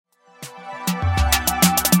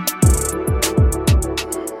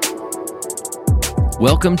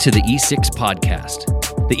Welcome to the E6 Podcast.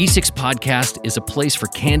 The E6 Podcast is a place for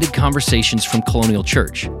candid conversations from Colonial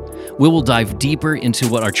Church. We will dive deeper into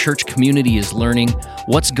what our church community is learning,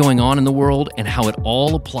 what's going on in the world, and how it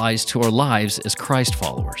all applies to our lives as Christ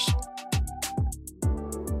followers.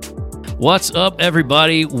 What's up,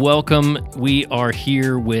 everybody? Welcome. We are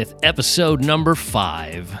here with episode number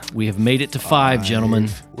 5. We have made it to 5, gentlemen.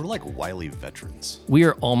 We're like wily veterans. We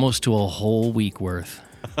are almost to a whole week worth.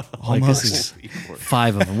 Almost. This is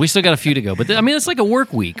 5 of them. We still got a few to go, but I mean, it's like a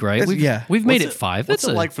work week, right? We've made it 5. What's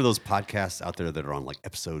it like for those podcasts out there that are on like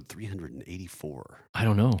episode 384? I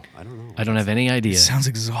don't know. I don't have any idea. It sounds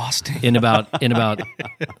exhausting. In about,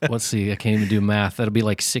 let's see, I can't even do math. That'll be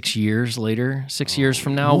like 6 years later. 6 years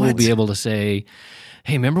from now, we'll be able to say,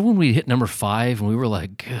 hey, remember when we hit number 5 and we were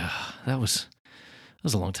like, that was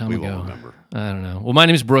a long time ago. We won't remember. I don't know. Well, my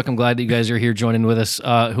name is Brooke. I'm glad that you guys are here joining with us.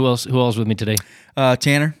 Who else with me today?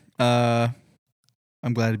 Tanner, I'm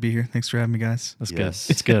glad to be here. Thanks for having me, guys. That's good.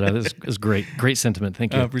 It's good. It's great. Great sentiment.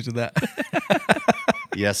 Thank you. I appreciate that.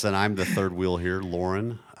 Yes, and I'm the third wheel here,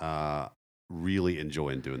 Lauren. Really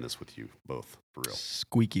enjoying doing this with you both, for real.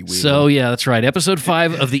 Squeaky wheel. So, yeah, that's right. Episode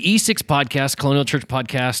 5 of the E6 Podcast, Colonial Church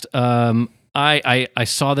Podcast. I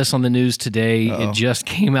saw this on the news today. Uh-oh. It just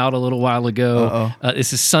came out a little while ago.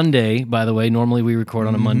 This is Sunday, by the way. Normally we record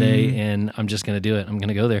on a Monday, and I'm just going to do it. I'm going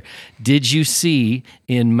to go there. Did you see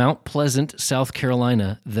in Mount Pleasant, South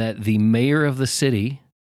Carolina, that the mayor of the city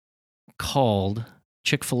called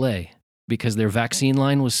Chick-fil-A because their vaccine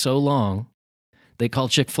line was so long? They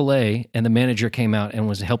called Chick-fil-A, and the manager came out and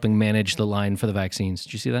was helping manage the line for the vaccines.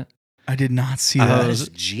 Did you see that? I did not see that. That is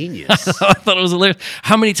genius. I thought it was hilarious.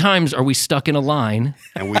 How many times are we stuck in a line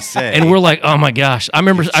And we say, and we're like, "Oh my gosh!" I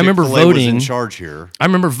remember Chick-fil-A voting. was in charge here. I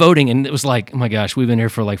remember voting, and it was like, "Oh my gosh, we've been here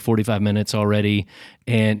for like 45 minutes already."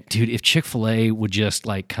 And dude, if Chick-fil-A would just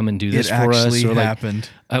like come and do this It for us, actually or like, happened.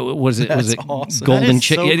 was it That's awesome. Golden That is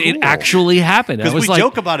Chick? so It cool. actually happened. I Because was we like,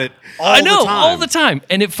 joke about it all I know, the time. all the time.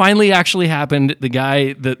 And it finally actually happened. The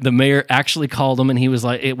guy, the mayor actually called him, and he was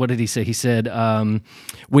like, what did he say? He said,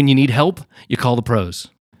 when you need help, you call the pros.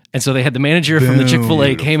 And so they had the manager from the Boom.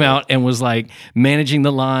 Chick-fil-A came out and was like managing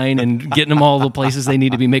the line and getting them all the places they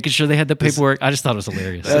need to be, making sure they had the paperwork. I just thought it was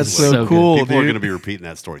hilarious. That's It was so good. cool. People are dude. going to be repeating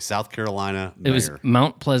that story. South Carolina It was mayor.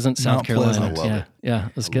 Mount Pleasant, South Mount Carolina. Pleasant. I love it. Yeah,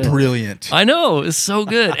 it was good. Brilliant. I know, it's so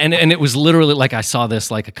good. And it was literally like I saw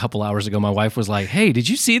this like a couple hours ago. My wife was like, "Hey, did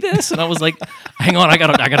you see this?" And I was like, "Hang on, I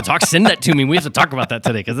gotta talk. Send that to me. We have to talk about that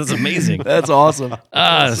today because it's amazing." That's awesome.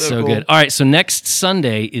 So so cool. good. All right, so next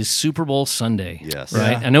Sunday is Super Bowl Sunday. Yes.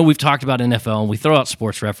 Right? Yeah. I know we've talked about NFL and we throw out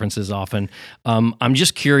sports references often. I'm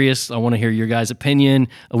just curious. I want to hear your guys' opinion.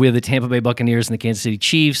 We have the Tampa Bay Buccaneers and the Kansas City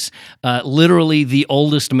Chiefs. Literally the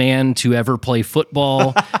oldest man to ever play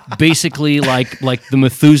football. Basically like the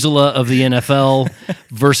Methuselah of the NFL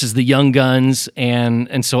versus the young guns.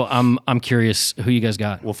 And so I'm curious who you guys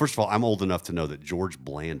got. Well, first of all, I'm old enough to know that George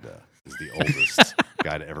Blanda is the oldest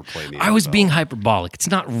guy to ever play in the NFL. I was being hyperbolic. It's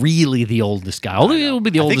not really the oldest guy. Although it'll be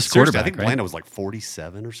the oldest seriously, quarterback, I think right? Blanda was like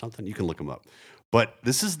 47 or something. You can look him up. But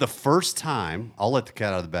this is the first time, I'll let the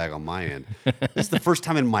cat out of the bag on my end. This is the first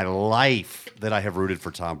time in my life that I have rooted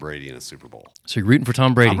for Tom Brady in a Super Bowl. So you're rooting for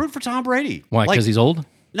Tom Brady. I'm rooting for Tom Brady. Why? Because he's old?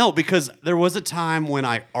 No, because there was a time when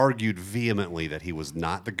I argued vehemently that he was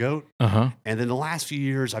not the GOAT. Uh-huh. And then the last few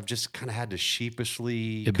years, I've just kind of had to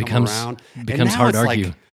sheepishly It come becomes around. And becomes now hard to it's argue.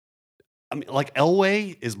 Like, I mean, like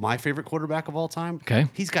Elway is my favorite quarterback of all time. Okay.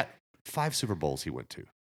 He's got 5 Super Bowls he went to.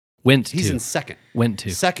 Went He's in to.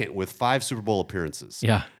 second with 5 Super Bowl appearances.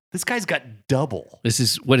 Yeah. This guy's got double. This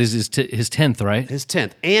is what is his 10th, right? His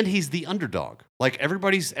 10th, and he's the underdog. Like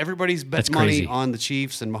everybody's That's bet crazy. money on the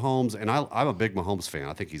Chiefs and Mahomes, and I'm a big Mahomes fan.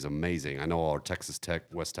 I think he's amazing. I know all our Texas Tech,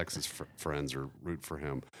 West Texas friends are rooting for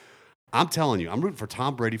him. I'm telling you, I'm rooting for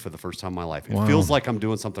Tom Brady for the first time in my life. It Wow. feels like I'm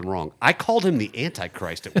doing something wrong. I called him the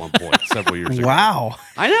Antichrist at one point several years ago. Wow.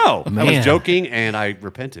 I know. I Man. was joking and I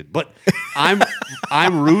repented, but I'm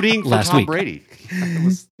rooting for Last Tom week. Brady. It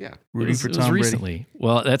was, yeah. Rooting for It was Tom Brady. recently.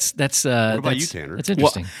 Well, that's What about that's- you, Tanner? That's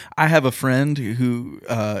interesting. I have a friend who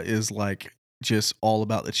is like just all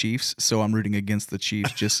about the Chiefs, so I'm rooting against the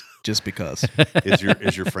Chiefs just because. Is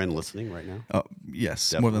your friend listening right now? Oh,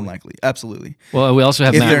 yes, more than Definitely. likely, absolutely. Well, we also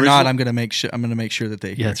have If Matt. they're not, Rizzo? I'm gonna make sure that they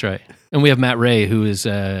Yeah, hear. that's right. And we have Matt Ray, who is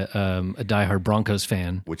a diehard Broncos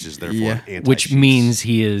fan, Which is therefore Yeah. anti-Chiefs. which means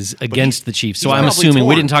he is against the Chiefs. So He's I'm probably assuming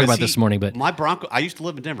we torn, didn't talk about 'cause this morning, but my I used to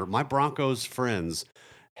live in Denver. My Broncos friends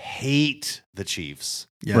hate the Chiefs,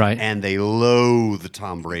 Yeah. right. and they loathe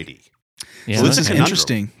Tom Brady. Yeah, So this okay. is conundrum,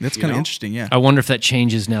 Interesting. That's you kind of know? interesting. Yeah. I wonder if that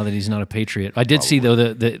changes now that he's not a Patriot. I did see though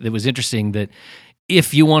that it was interesting that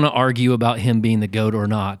if you want to argue about him being the GOAT or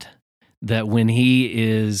not, that when he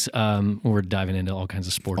is, we're diving into all kinds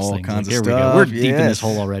of sports All things. kinds of Here we go. stuff, We're deep in this yes.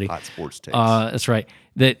 hole already. Hot sports takes. That's right.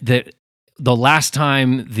 That the last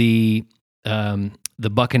time the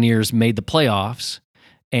Buccaneers made the playoffs,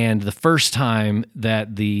 and the first time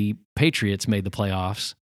that the Patriots made the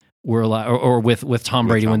playoffs were with Tom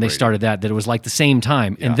Brady when they started that it was like the same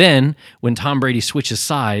time. Yeah. And then when Tom Brady switches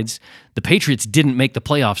sides, the Patriots didn't make the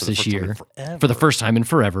playoffs this year for the first time in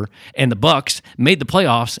forever, and the Bucs made the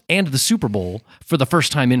playoffs and the Super Bowl for the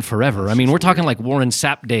first time in forever. I mean, we're talking like Warren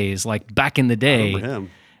Sapp days, like back in the day. I remember him.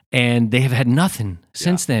 And they have had nothing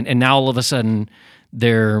since then. And now all of a sudden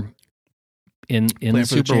they're in the for the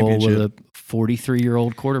Super Bowl with a championship.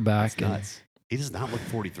 43-year-old quarterback. That's nuts. He does not look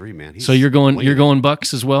 43, man. So you're going way-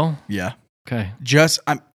 Bucks as well? Yeah. Okay.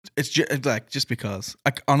 It's just because.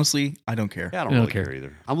 Honestly, I don't care. Yeah, I don't I don't really care. care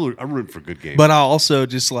either. I'm rooting for good games. But I also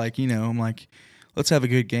just I'm like, let's have a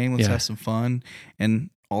good game. Let's Yeah. have some fun. And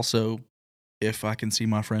also, if I can see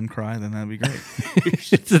my friend cry, then that'd be great.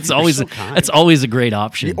 it's always so kind. it's always a great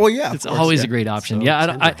option. Oh, yeah, of it's course, always yeah. a great option. So Yeah,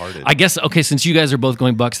 tender-hearted. I guess okay. Since you guys are both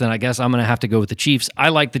going Bucks, then I guess I'm going to have to go with the Chiefs. I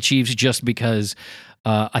like the Chiefs just because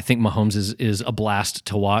I think Mahomes is a blast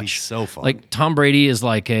to watch. He's so fun. Like Tom Brady is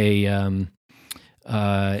like a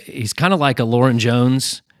he's kind of like a Lauren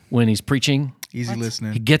Jones when he's preaching. Easy He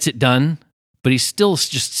listening. gets it done, but he's still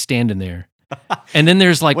just standing there. And then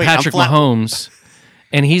there's like Wait, I'm Patrick flat- Mahomes,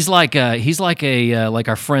 and he's like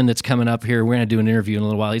our friend that's coming up here. We're gonna do an interview in a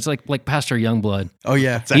little while. He's like Pastor Youngblood. Oh,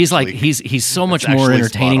 yeah. That's He's like actually- he's so much that's more actually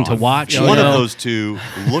entertaining spot to on. watch. Yeah, you One know? of those two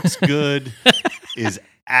looks good, is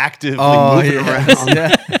actively Oh, moving yeah. around.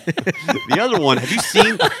 Yeah. The other one, have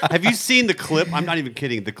you seen the clip? I'm not even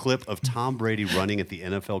kidding. The clip of Tom Brady running at the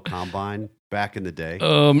NFL Combine back in the day.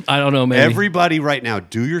 I don't know, maybe. Everybody right now,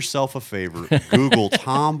 do yourself a favor. Google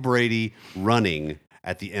Tom Brady running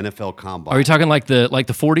at the NFL Combine. Are you talking like the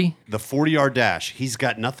 40? The 40-yard dash. He's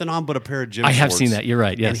got nothing on but a pair of gym I have shorts. seen that. You're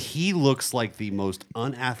right. And Yes. he looks like the most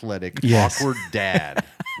unathletic, Yes. awkward dad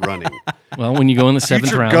running. Well, when you go in the seventh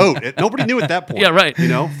Future round, GOAT. Nobody knew at that point. Yeah, right. You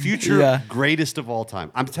know, future Yeah. greatest of all time.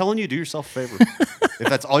 I'm telling you, do yourself a favor. If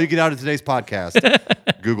that's all you get out of today's podcast,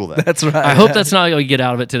 Google that. That's right. I hope that's not all you get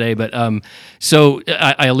out of it today. But so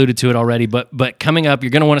I alluded to it already. But coming up, you're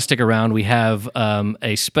going to want to stick around. We have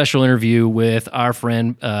a special interview with our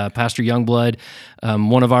friend Pastor Youngblood,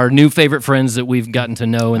 one of our new favorite friends that we've gotten to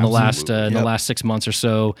know in the last 6 months or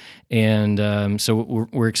so. And so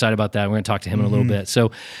we're excited about that. We're going to talk to him in a little bit.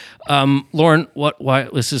 So, Lauren, why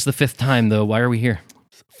this is the fifth time though? Why are we here?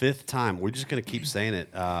 Fifth time. We're just going to keep saying it.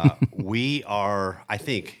 We are, I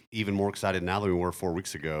think, even more excited now than we were 4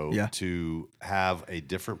 weeks ago Yeah. to have a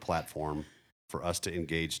different platform for us to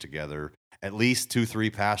engage together. At least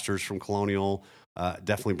 2-3 pastors from Colonial,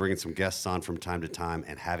 definitely bringing some guests on from time to time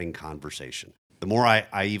and having conversation. The more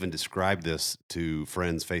I even describe this to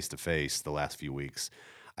friends face to face the last few weeks,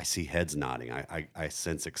 I see heads nodding. I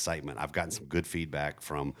sense excitement. I've gotten some good feedback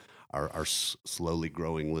from our slowly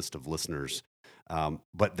growing list of listeners.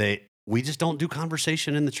 But we just don't do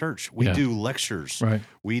conversation in the church. We do lectures. Right.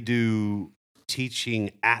 We do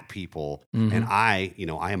teaching at people. Mhm. And I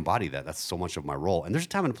embody that. That's so much of my role. And there's a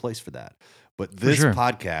time and a place for that. But this sure.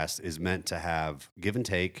 podcast is meant to have give and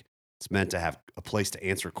take. It's meant to have a place to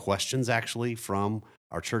answer questions actually from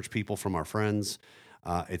our church people, from our friends.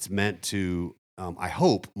 It's meant to, I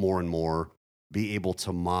hope, more and more be able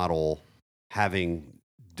to model having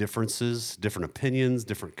differences, different opinions,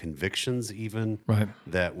 different convictions even, Right.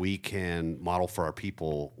 that we can model for our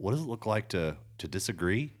people. What does it look like to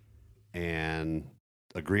disagree and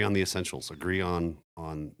agree on the essentials, agree on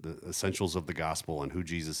the essentials of the gospel and who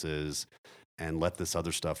Jesus is, and let this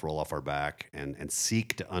other stuff roll off our back and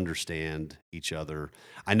seek to understand each other.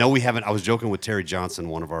 I know we haven't, I was joking with Terry Johnson,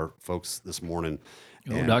 one of our folks this morning.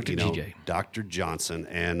 Oh, Dr. GJ. Dr. Johnson.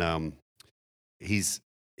 And he's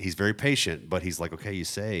very patient, but he's like, okay, you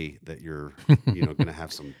say that you're, going to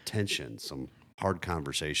have some tension, some hard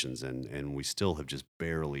conversations, and we still have just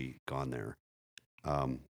barely gone there.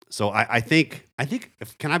 So I think,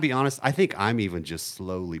 can I be honest? I think I'm even just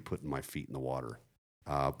slowly putting my feet in the water.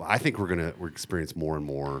 But I think we're experience more and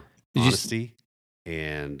more honesty,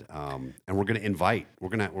 and we're gonna invite. We're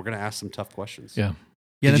gonna ask some tough questions. Yeah.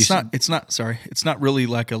 Yeah, Did and it's not really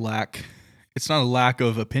like a lack. It's not a lack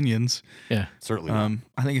of opinions. Yeah. Certainly. Not.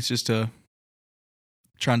 I think it's just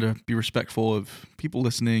trying to be respectful of people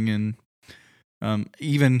listening, and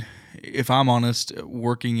even if I'm honest,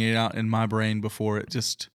 working it out in my brain before it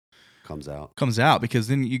just Comes out. comes out, because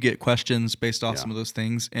then you get questions based off Yeah. some of those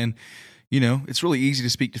things. And it's really easy to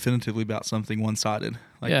speak definitively about something one-sided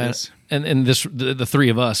like this. And the three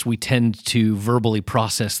of us, we tend to verbally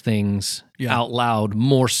process things out loud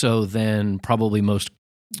more so than probably most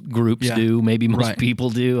groups do, maybe most people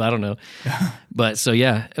do. I don't know. But so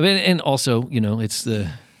I mean, and also, it's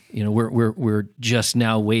we're just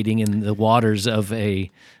now wading in the waters of a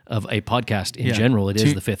podcast in general. It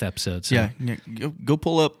is the 5th episode. So. Go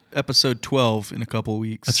pull up episode 12 in a couple of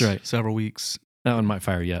weeks. That's right. Several weeks. That one might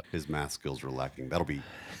fire you up. His math skills are lacking. That'll be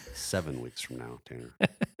 7 weeks from now, Tanner.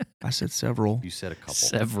 I said several. You said a couple.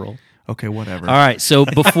 Several. Okay, whatever. All right. So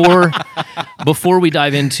before we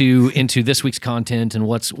dive into this week's content and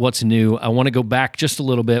what's new, I want to go back just a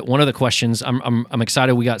little bit. One of the questions, I'm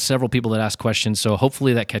excited. We got several people that asked questions, so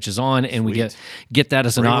hopefully that catches on and we get that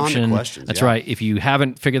as an option. That's right. If you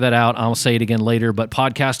haven't figured that out, I'll say it again later. But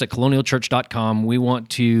podcast@colonialchurch.com. We want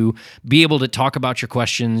to be able to talk about your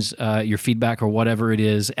questions, your feedback, or whatever it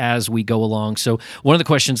is as we go along. So one of the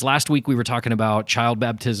questions last week we were talking about child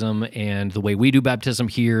baptism and the way we do baptism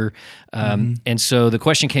here. And so the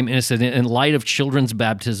question came in and said, in light of children's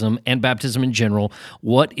baptism and baptism in general,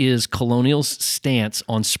 what is Colonial's stance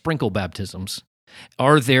on sprinkle baptisms?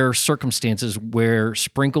 Are there circumstances where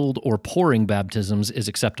sprinkled or pouring baptisms is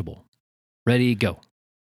acceptable? Ready, go.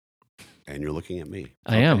 And you're looking at me.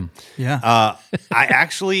 I am. Yeah. I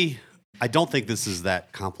don't think this is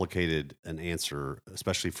that complicated an answer,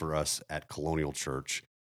 especially for us at Colonial Church.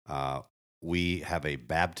 We have a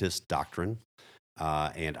Baptist doctrine.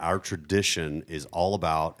 And our tradition is all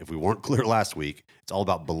about, if we weren't clear last week, it's all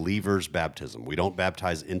about believers' baptism. We don't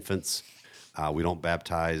baptize infants. We don't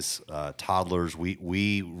baptize toddlers.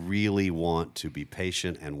 We really want to be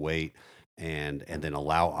patient and wait and then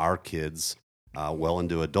allow our kids well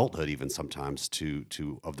into adulthood even sometimes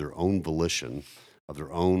to of their own volition, of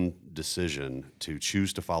their own decision to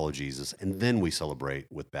choose to follow Jesus. And then we celebrate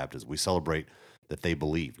with baptism. We celebrate that they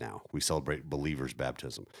believe now. We celebrate believers'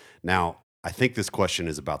 baptism. Now, I think this question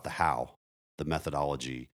is about the how, the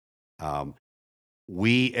methodology. That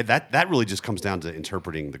really just comes down to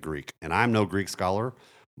interpreting the Greek. And I'm no Greek scholar,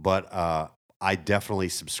 but I definitely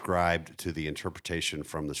subscribed to the interpretation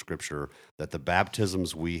from the Scripture that the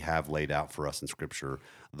baptisms we have laid out for us in Scripture,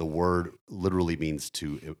 the word literally means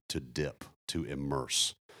to dip, to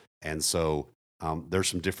immerse. And so there's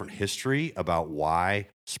some different history about why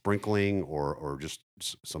sprinkling or just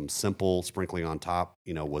some simple sprinkling on top,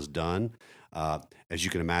 was done. As you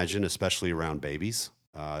can imagine, especially around babies,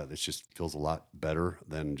 it just feels a lot better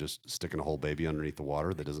than just sticking a whole baby underneath the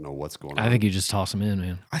water that doesn't know what's going on. I think you just toss them in,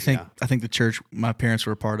 man. I think the church my parents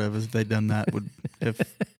were a part of, if they'd done that, would have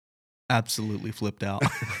absolutely flipped out.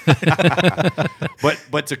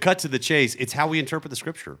 But to cut to the chase, it's how we interpret the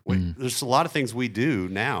Scripture. There's a lot of things we do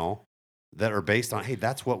now that are based on, hey,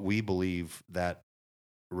 that's what we believe that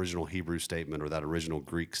original Hebrew statement or that original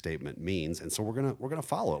Greek statement means, and so we're gonna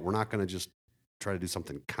follow it. We're not gonna just try to do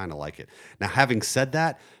something kind of like it. Now, having said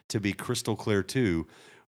that, to be crystal clear too,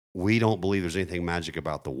 we don't believe there's anything magic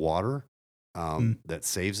about the water that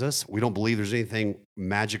saves us. We don't believe there's anything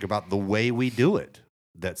magic about the way we do it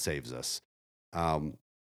that saves us.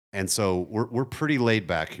 And so we're pretty laid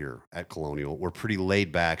back here at Colonial. We're pretty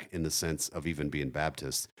laid back in the sense of even being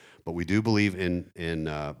Baptist, but we do believe in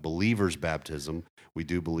believers' baptism. We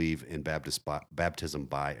do believe in baptism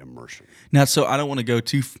by immersion. Now, so I don't want to go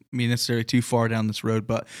necessarily too far down this road,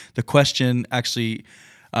 but the question actually,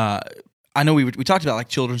 I know we talked about like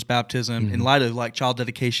children's baptism in light of like child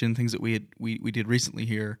dedication, things that we did recently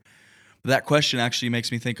here. But that question actually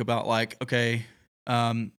makes me think about like, okay.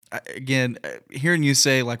 Again, hearing you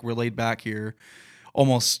say like we're laid back here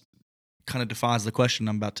almost kind of defies the question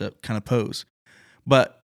I'm about to kind of pose.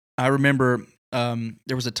 But I remember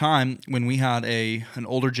there was a time when we had an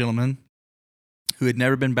older gentleman who had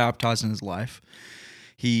never been baptized in his life.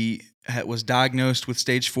 He was diagnosed with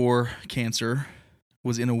stage 4 cancer,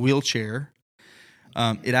 was in a wheelchair.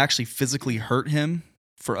 It actually physically hurt him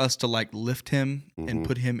for us to like lift him and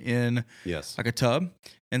put him in like a tub.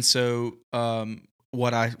 And so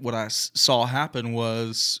what I saw happen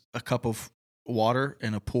was a cup of water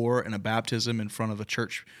and a pour and a baptism in front of the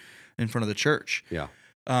church. Yeah.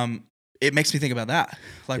 It makes me think about that.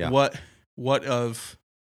 Like what of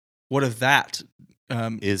that?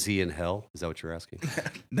 Is he in hell? Is that what you're asking?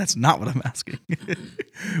 That's not what I'm asking.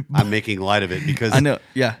 I'm making light of it because I know.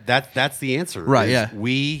 Yeah. That's the answer. Right. Yeah.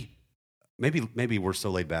 Maybe we're so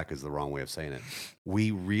laid back is the wrong way of saying it.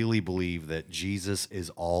 We really believe that Jesus is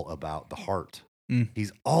all about the heart.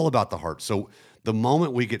 He's all about the heart. So the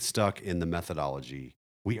moment we get stuck in the methodology,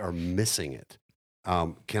 we are missing it.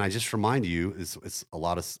 Can I just remind you, it's a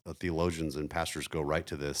lot of theologians and pastors go right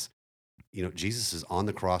to this. Jesus is on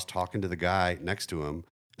the cross talking to the guy next to him.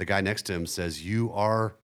 The guy next to him says, "You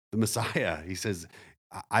are the Messiah." He says,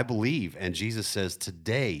 "I believe." And Jesus says,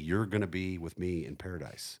 "Today you're going to be with me in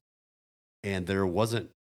paradise." And there wasn't.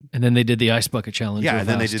 And then they did the ice bucket challenge. Yeah, and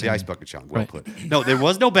then they did the ice bucket challenge. Well put. No, there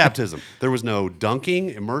was no baptism. There was no dunking,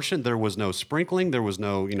 immersion. There was no sprinkling. There was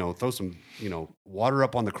no, throw some, water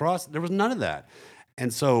up on the cross. There was none of that.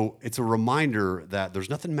 And so it's a reminder that there's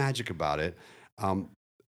nothing magic about it.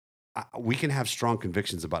 We can have strong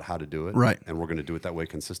convictions about how to do it. Right. And we're going to do it that way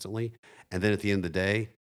consistently. And then at the end of the day,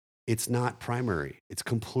 it's not primary. It's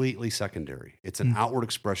completely secondary. It's an outward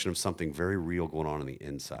expression of something very real going on the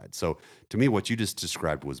inside. So to me, what you just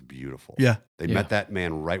described was beautiful. Yeah. They met that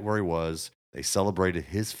man right where he was. They celebrated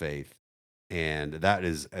his faith. And that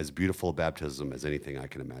is as beautiful a baptism as anything I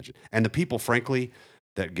can imagine. And the people, frankly,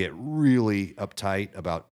 that get really uptight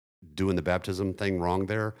about doing the baptism thing wrong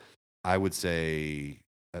there, I would say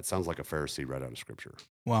that sounds like a Pharisee right out of Scripture.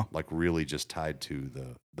 Wow. Like really just tied to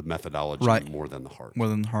the methodology more than the heart. More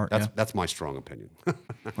than the heart, That's my strong opinion.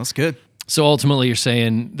 That's good. So ultimately, you're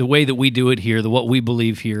saying the way that we do it here, what we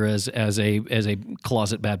believe here as a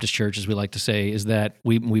closet Baptist church, as we like to say, is that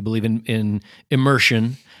we believe in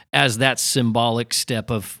immersion as that symbolic step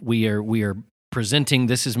of we are presenting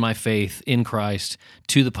this is my faith in Christ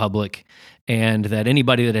to the public, and that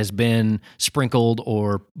anybody that has been sprinkled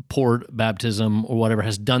or poured baptism or whatever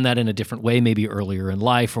has done that in a different way, maybe earlier in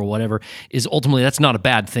life or whatever, is ultimately that's not a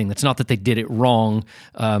bad thing. That's not that they did it wrong,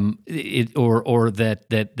 or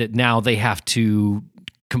that now they have to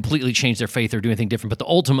completely change their faith or do anything different. But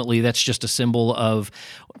ultimately, that's just a symbol of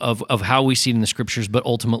how we see it in the Scriptures. But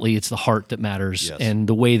ultimately, it's the heart that matters and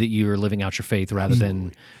the way that you are living out your faith, rather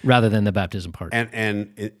than the baptism part.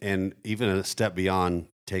 And even a step beyond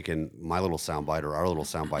taking my little soundbite or our little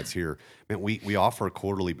soundbites here, man, we offer a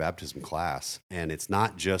quarterly baptism class, and it's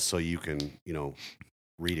not just so you can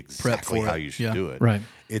read exactly how you should do it. Right.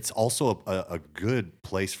 It's also a good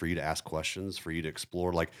place for you to ask questions, for you to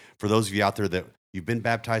explore. Like for those of you out there that you've been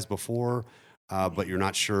baptized before, but you're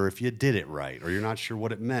not sure if you did it right, or you're not sure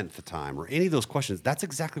what it meant at the time, or any of those questions, that's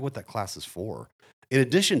exactly what that class is for. In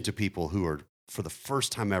addition to people who are, for the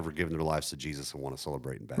first time ever, giving their lives to Jesus and want to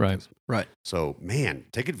celebrate in baptism. Right. So, man,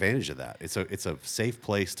 take advantage of that. It's a safe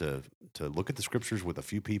place to look at the Scriptures with a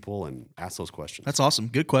few people and ask those questions. That's awesome.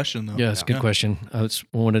 Good question, though. Yeah, it's a good question. I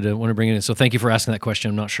wanted to bring it in. So thank you for asking that question.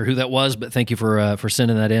 I'm not sure who that was, but thank you for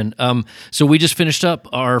sending that in. So we just finished up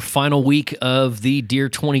our final week of the Dear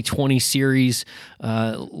 2020 series.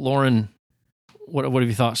 Lauren, what have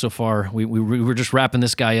you thought so far? We were just wrapping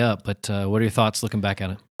this guy up, but what are your thoughts looking back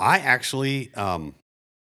at it? I actually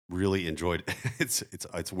really enjoyed it.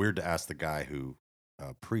 It's weird to ask the guy who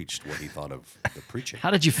preached what he thought of the preaching. How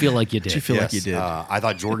did you feel like you did? Did you feel like you did? I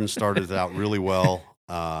thought Jordan started it out really well,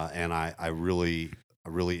 and I really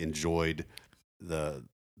enjoyed the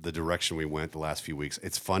direction we went the last few weeks.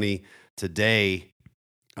 It's funny today.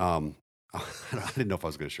 I didn't know if I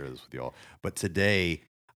was going to share this with y'all, but today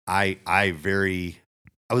I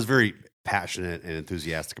was very passionate and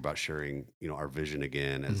enthusiastic about sharing, our vision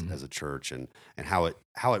again as a church, and how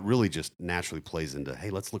it really just naturally plays into, hey,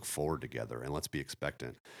 let's look forward together and let's be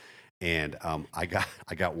expectant. And I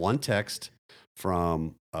got one text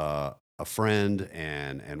from a friend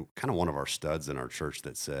and kind of one of our studs in our church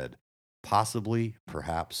that said,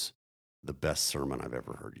 perhaps the best sermon I've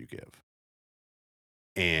ever heard you give.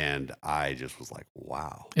 And I just was like,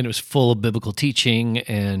 wow. And it was full of biblical teaching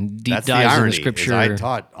and deep That's dives the irony, in the Scripture. I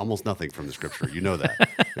taught almost nothing from the Scripture. You know that.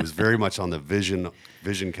 It was very much on the vision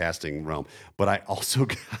casting realm. But I also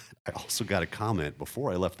got a comment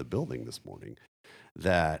before I left the building this morning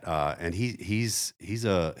that, and he's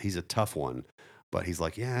a tough one, but he's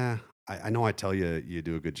like, yeah, I know I tell you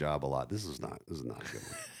do a good job a lot. This is not a good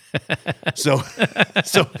one. So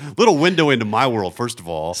little window into my world, first of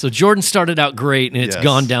all. So Jordan started out great, and it's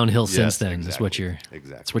gone downhill since then. Exactly,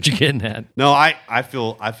 That's what you're getting at. No, I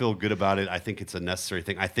feel good about it. I think it's a necessary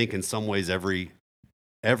thing. I think in some ways every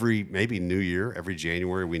maybe New Year, every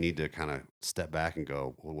January, we need to kind of step back and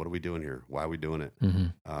go, well, what are we doing here? Why are we doing it? Mm-hmm.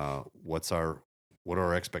 What are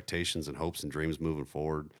our expectations and hopes and dreams moving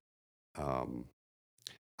forward?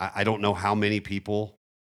 I don't know how many people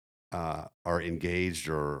are engaged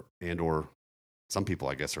or some people,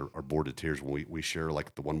 I guess, are bored to tears when we share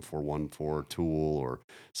like the 1414 tool or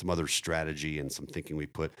some other strategy and some thinking we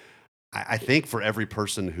put. I think for every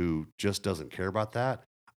person who just doesn't care about that,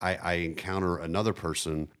 I encounter another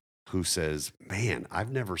person who says, man,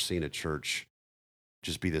 I've never seen a church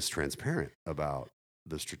just be this transparent about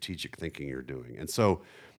the strategic thinking you're doing. And so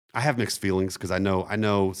I have mixed feelings because I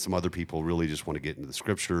know some other people really just want to get into the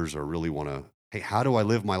Scriptures or really want to hey, how do I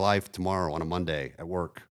live my life tomorrow on a Monday at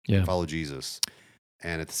work and follow Jesus?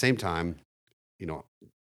 And at the same time, you're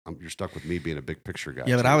stuck with me being a big picture guy.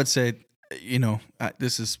 Yeah, but I would say,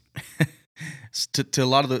 this is to a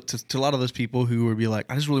lot of those people who would be like,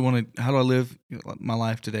 I just really want to. How do I live my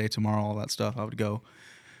life today, tomorrow, all that stuff? I would go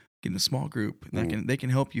get in a small group. And they can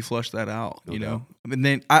help you flush that out. No doubt. And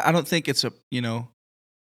then I don't think it's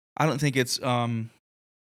I don't think it's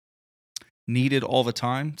needed all the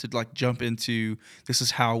time to like jump into this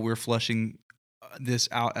is how we're flushing this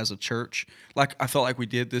out as a church. Like I felt like we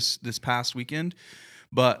did this past weekend,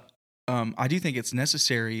 but I do think it's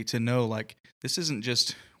necessary to know like this isn't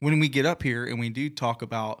just when we get up here and we do talk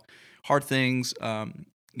about hard things.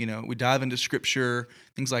 We dive into scripture,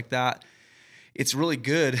 things like that. It's really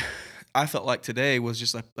good. I felt like today was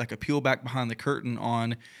just like a peel back behind the curtain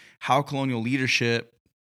on how Colonial leadership,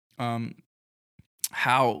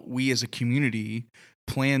 how we as a community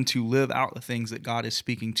plan to live out the things that God is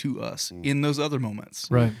speaking to us in those other moments.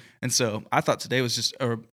 Right. And so I thought today was just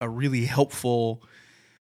a really helpful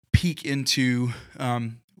peek into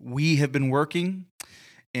we have been working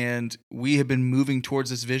and we have been moving towards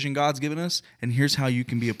this vision God's given us, and here's how you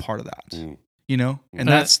can be a part of that. And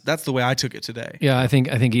that's the way I took it today. Yeah, I think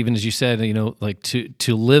even as you said, like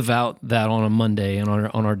to live out that on a Monday and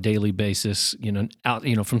on our daily basis,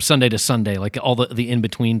 from Sunday to Sunday, like all the in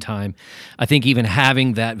between time. I think even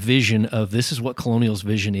having that vision of this is what Colonial's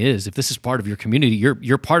vision is. If this is part of your community,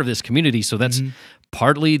 you're part of this community, so that's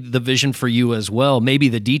partly the vision for you as well. Maybe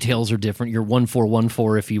the details are different. You're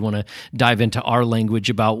 1414 if you want to dive into our language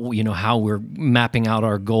about how we're mapping out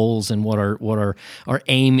our goals and what our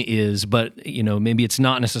aim is. But maybe it's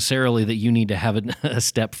not necessarily that you need to have a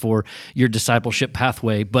step for your discipleship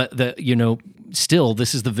pathway. But still,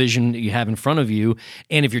 this is the vision that you have in front of you.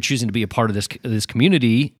 And if you're choosing to be a part of this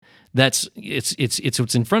community, it's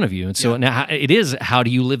what's in front of you. And so now it is, how do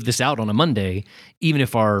you live this out on a Monday, even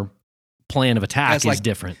if our plan of attack is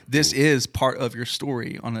different? This is part of your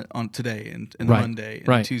story on today and Monday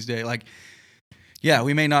and Tuesday. Like, yeah,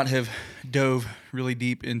 we may not have dove really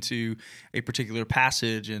deep into a particular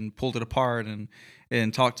passage and pulled it apart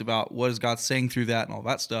and talked about what is God saying through that and all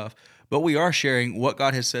that stuff, but we are sharing what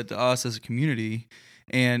God has said to us as a community,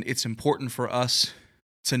 and it's important for us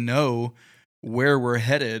to know where we're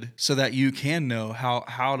headed so that you can know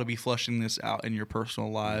how to be flushing this out in your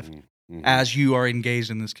personal life as you are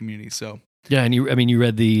engaged in this community. So yeah, and you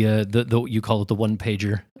read the you call it the one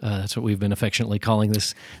pager. That's what we've been affectionately calling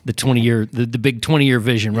this, the 20-year, the big 20-year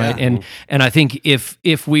vision, right? Yeah. And I think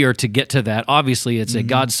if we are to get to that, obviously it's a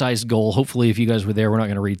God-sized goal. Hopefully, if you guys were there, we're not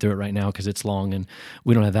going to read through it right now because it's long and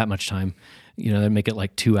we don't have that much time. That'd make it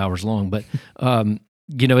like 2 hours long, but.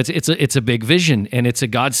 It's a big vision, and it's a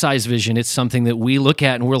God-sized vision. It's something that we look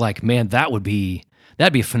at and we're like, man, that'd be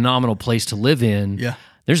a phenomenal place to live in. Yeah.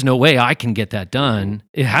 There's no way I can get that done.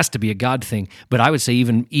 It has to be a God thing. But I would say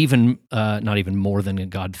even not even more than a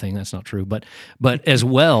God thing. That's not true. But as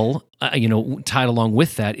well, tied along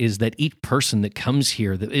with that is that each person that comes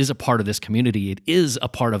here that is a part of this community, it is a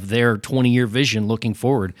part of their 20-year vision looking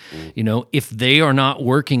forward. If they are not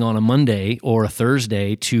working on a Monday or a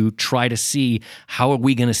Thursday to try to see how are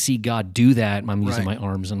we going to see God do that. I'm using my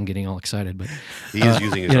arms. I'm getting all excited. But he is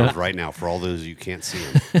using his arms right now. For all those you can't see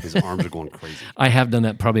him, his arms are going crazy. I have done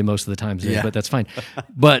that probably most of the time today, but that's fine.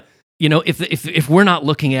 But if we're not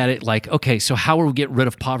looking at it like, okay, so how do we get rid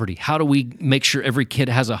of poverty? How do we make sure every kid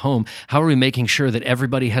has a home? How are we making sure that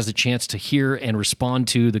everybody has a chance to hear and respond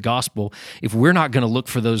to the gospel? If we're not going to look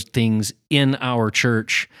for those things in our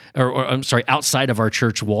church, or I'm sorry, outside of our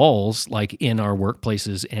church walls, like in our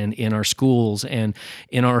workplaces and in our schools and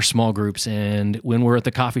in our small groups and when we're at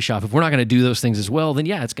the coffee shop, if we're not going to do those things as well, then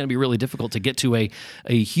yeah, it's going to be really difficult to get to a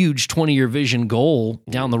huge 20-year vision goal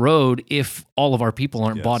down the road if all of our people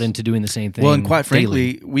aren't bought into doing the same thing. Well, and quite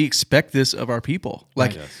frankly, we expect this of our people.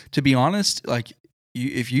 Like, to be honest, like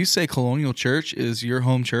if you say Colonial Church is your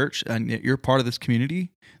home church and you're part of this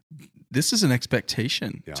community, this is an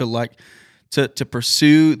expectation to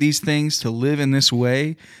pursue these things, to live in this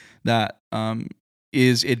way that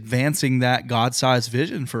is advancing that God-sized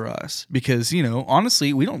vision for us. Because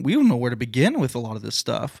honestly, we don't know where to begin with a lot of this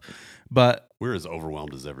stuff, but we're as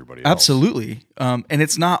overwhelmed as everybody else. Absolutely. And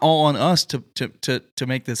it's not all on us to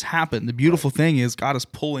make this happen. The beautiful thing is God is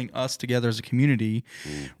pulling us together as a community,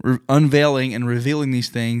 unveiling and revealing these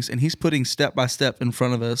things, and He's putting step by step in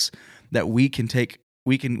front of us that we can take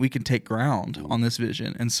ground on this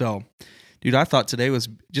vision. And so, dude, I thought today was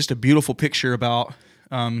just a beautiful picture about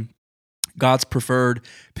God's preferred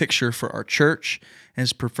picture for our church and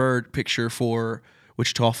His preferred picture for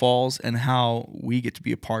Wichita Falls and how we get to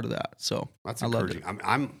be a part of that. So that's I encouraging. loved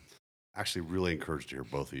it. actually really encouraged to hear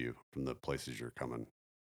both of you from the places you're coming.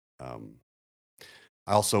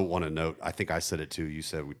 I also want to note, I think I said it too. You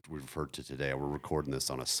said we referred to today. We're recording this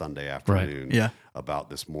on a Sunday afternoon about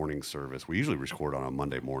this morning service. We usually record on a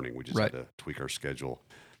Monday morning. We just had to tweak our schedule.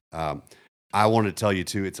 I wanted to tell you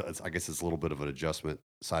too, I guess it's a little bit of an adjustment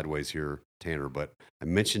sideways here, Tanner, but I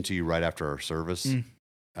mentioned to you right after our service,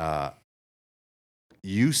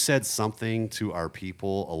 you said something to our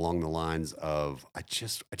people along the lines of, I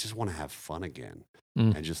just want to have fun again.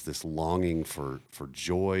 And just this longing for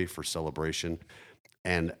joy, for celebration.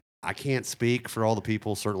 And I can't speak for all the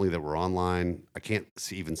people, certainly that were online. I can't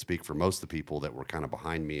even speak for most of the people that were kind of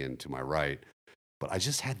behind me and to my right. But I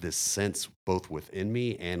just had this sense both within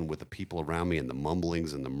me and with the people around me and the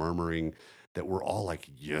mumblings and the murmuring that we're all like,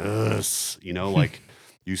 yes, like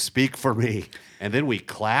you speak for me. And then we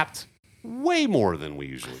clapped way more than we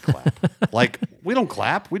usually clap. Like we don't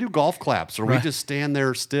clap, we do golf claps, or we just stand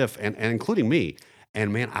there stiff, and including me.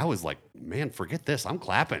 And man, I was like, man, forget this. I'm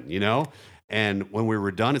clapping, And when we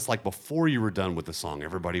were done, it's like before you were done with the song,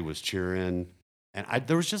 everybody was cheering. And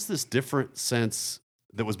there was just this different sense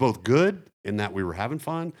that was both good in that we were having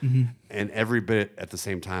fun, and every bit at the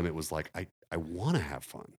same time, it was like, I want to have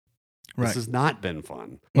fun. Right. This has not been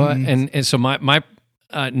fun. Well, and so my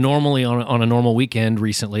normally on a normal weekend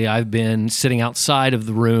recently, I've been sitting outside of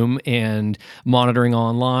the room and monitoring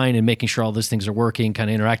online and making sure all those things are working, kind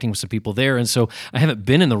of interacting with some people there. And so I haven't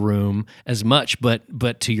been in the room as much,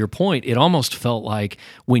 but to your point, it almost felt like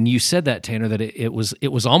when you said that, Tanner, that it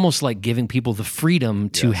was almost like giving people the freedom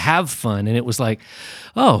to have fun. And it was like,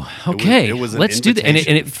 oh, okay, let's do that. And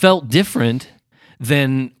it felt different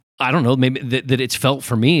than, I don't know, maybe that it's felt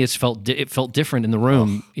for me. It felt different in the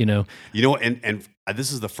room, And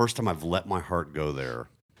this is the first time I've let my heart go there.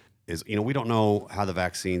 Is we don't know how the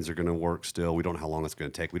vaccines are going to work still. We don't know how long it's going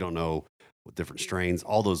to take. We don't know what different strains.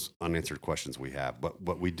 All those unanswered questions we have.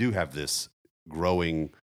 But we do have this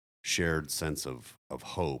growing shared sense of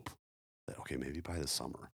hope that maybe by the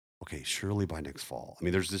summer. Surely by next fall. I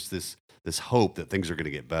mean, there's just this hope that things are going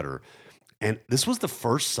to get better. And this was the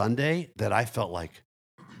first Sunday that I felt like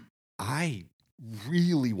I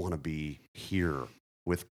really want to be here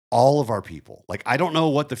with all of our people. Like, I don't know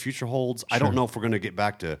what the future holds. Sure. I don't know if we're going to get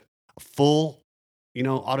back to a full,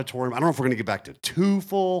 auditorium. I don't know if we're going to get back to 2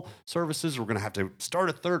 full services. We're going to have to start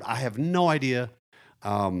a third. I have no idea.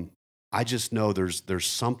 I just know there's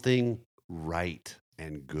something right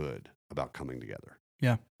and good about coming together.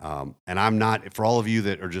 Yeah. And I'm not, for all of you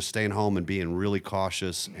that are just staying home and being really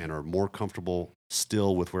cautious and are more comfortable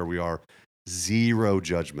still with where we are, zero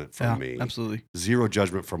judgment from me. Absolutely. Zero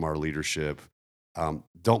judgment from our leadership.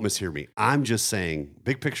 Don't mishear me. I'm just saying,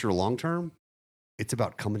 big picture, long term, it's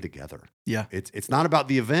about coming together. Yeah. It's not about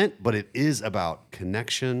the event, but it is about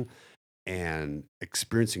connection and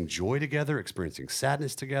experiencing joy together, experiencing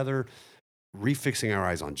sadness together, refixing our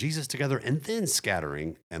eyes on Jesus together, and then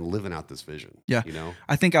scattering and living out this vision. Yeah.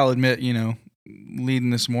 I think I'll admit,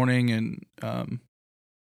 leading this morning and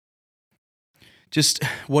just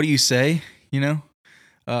what do you say?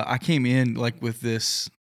 I came in like with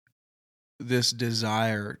this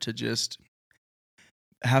desire to just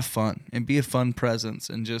have fun and be a fun presence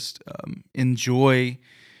and just enjoy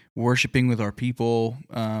worshiping with our people.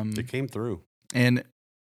 It came through. And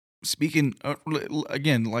speaking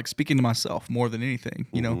again, like speaking to myself more than anything,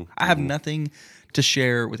 I have nothing to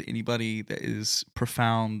share with anybody that is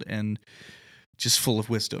profound and just full of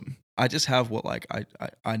wisdom. I just have what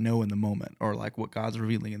I know in the moment, or like what God's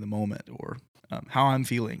revealing in the moment, or how I'm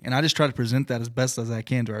feeling. And I just try to present that as best as I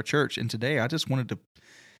can to our church. And today I just wanted to,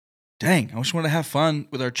 I just wanted to have fun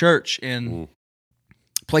with our church and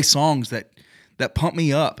play songs that pump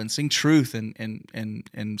me up and sing truth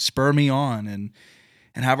and spur me on and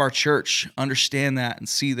have our church understand that and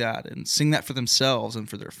see that and sing that for themselves and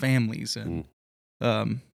for their families. And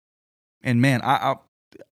man, I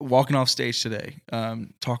walking off stage today,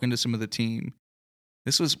 talking to some of the team,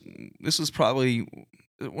 this was probably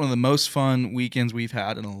one of the most fun weekends we've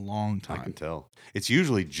had in a long time. I can tell. It's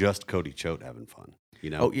usually just Cody Choate having fun.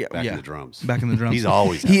 Back in the drums. Back in the drums. He's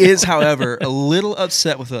always He is, however, a little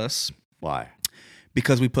upset with us. Why?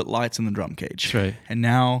 Because we put lights in the drum cage. That's right. And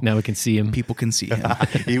now we can see him. People can see him.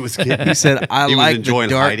 He said, I like the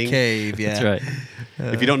dark hiding. Cave. Yeah. That's right.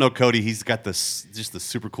 If you don't know Cody, he's got just the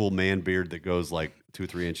super cool man beard that goes like 2 or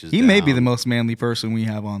 3 inches He down. may be the most manly person we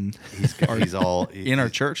have on in our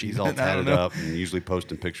church. He's all tatted up and usually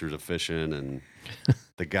posting pictures of fishing, and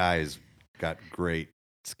the guy's got great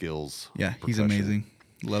skills. Yeah, he's amazing.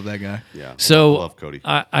 Love that guy. Yeah. So I love Cody.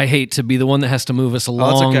 I hate to be the one that has to move us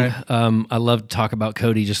along. that's okay. I love to talk about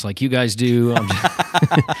Cody just like you guys do.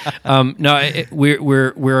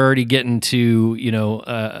 We're already getting to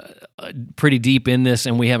pretty deep in this,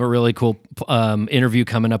 and we have a really cool interview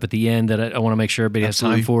coming up at the end that I want to make sure everybody has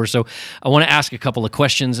time for. So I want to ask a couple of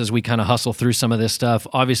questions as we kind of hustle through some of this stuff.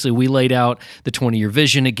 Obviously, we laid out the 20-year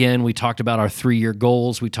vision again. We talked about our 3-year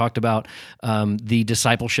goals. We talked about the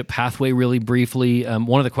discipleship pathway really briefly.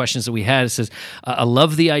 One of the questions that we had, it says, I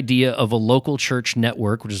love the idea of a local church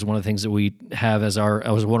network, which is one of the things that we have as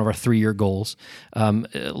one of our 3-year goals.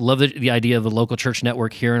 Love the idea of a local church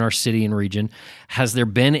network here in our city and region. Has there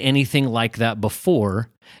been anything like that before?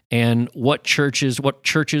 And what churches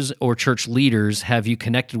or church leaders have you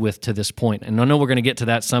connected with to this point? And I know we're going to get to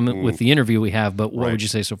that some with the interview we have, but what would you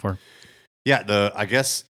say so far? Yeah, I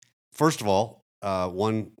guess, first of all,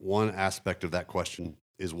 one aspect of that question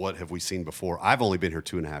is what have we seen before? I've only been here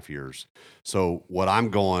 2.5 years. So what I'm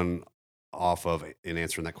going off of in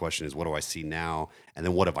answering that question is what do I see now? And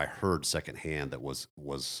then what have I heard secondhand that was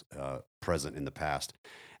present in the past?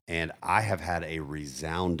 And I have had a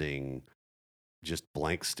resounding, just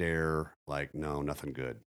blank stare, like, no, nothing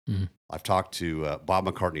good. Mm-hmm. I've talked to Bob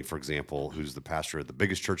McCartney, for example, who's the pastor at the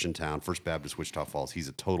biggest church in town, First Baptist Wichita Falls. He's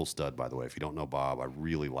a total stud, by the way. If you don't know Bob, I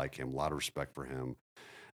really like him. A lot of respect for him.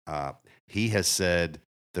 He has said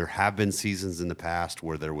there have been seasons in the past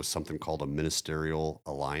where there was something called a ministerial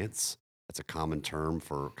alliance. That's a common term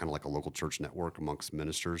for kind of like a local church network amongst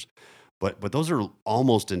ministers. But those are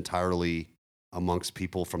almost entirely amongst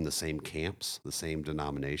people from the same camps, the same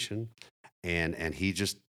denomination. And he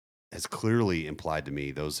just has clearly implied to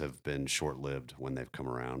me those have been short-lived when they've come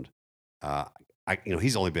around.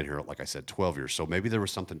 He's only been here, like I said, 12 years. So maybe there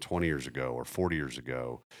was something 20 years ago or 40 years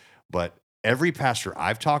ago. But every pastor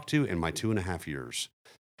I've talked to in my 2.5 years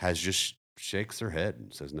has just shakes their head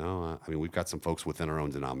and says, no, we've got some folks within our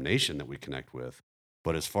own denomination that we connect with.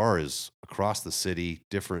 But as far as across the city,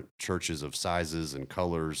 different churches of sizes and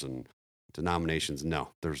colors and denominations,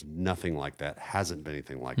 no, there's nothing like that. Hasn't been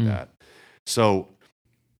anything like that. So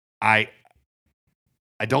I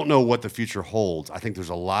don't know what the future holds. I think there's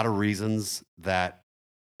a lot of reasons that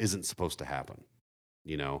isn't supposed to happen.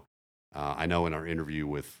 I know in our interview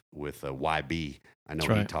with YB, I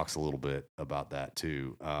know he talks a little bit about that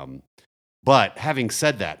too. But having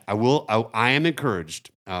said that, I am encouraged.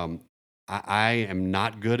 I am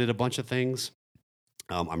not good at a bunch of things.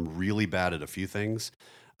 I'm really bad at a few things.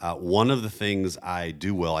 One of the things I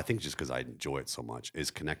do well, I think just because I enjoy it so much, is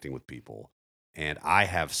connecting with people. And I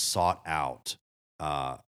have sought out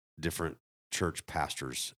different church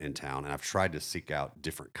pastors in town, and I've tried to seek out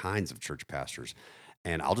different kinds of church pastors.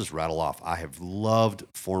 And I'll just rattle off. I have loved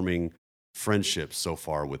forming friendships so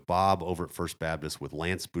far with Bob over at First Baptist, with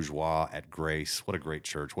Lance Bourgeois at Grace. What a great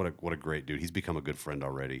church. What a great dude. He's become a good friend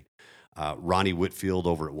already. Ronnie Whitfield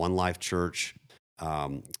over at One Life Church.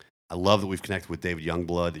 I love that we've connected with David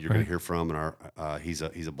Youngblood that you're going to hear from. And he's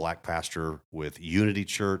a black pastor with Unity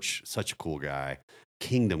Church. Such a cool guy,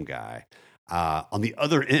 kingdom guy. On the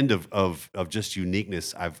other end of just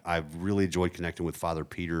uniqueness, I've really enjoyed connecting with Father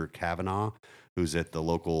Peter Kavanaugh, who's at the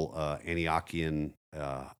local Antiochian.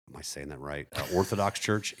 Am I saying that right? Orthodox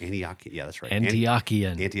Church, Antiochian. Yeah, that's right.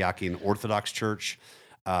 Antiochian Orthodox Church.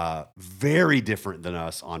 Very different than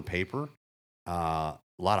us on paper. A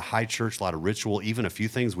lot of high church, a lot of ritual, even a few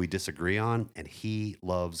things we disagree on, and he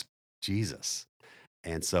loves Jesus.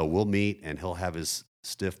 And so we'll meet, and he'll have his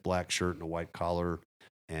stiff black shirt and a white collar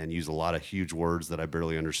and use a lot of huge words that I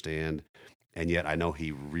barely understand. And yet I know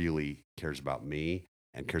he really cares about me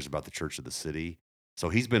and cares about the church of the city. So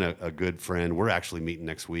he's been a good friend. We're actually meeting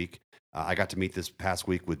next week. I got to meet this past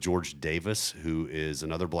week with George Davis, who is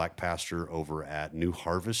another black pastor over at New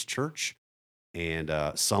Harvest Church. And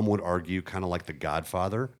some would argue kind of like the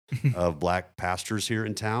godfather of black pastors here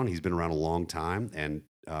in town. He's been around a long time, and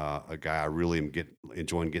a guy I really am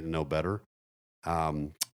enjoying getting to know better.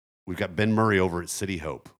 We've got Ben Murray over at City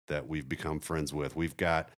Hope that we've become friends with. We've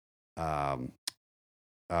got Cody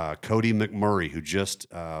McMurray, who just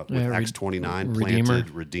with Acts 29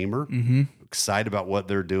 planted Redeemer. Mm-hmm. Excited about what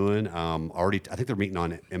they're doing. I think they're meeting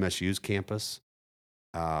on MSU's campus.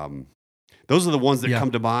 Those are the ones that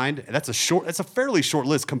come to mind. That's a fairly short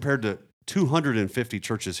list compared to 250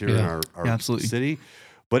 churches here in our city.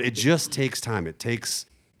 But it just takes time. It takes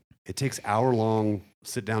hour-long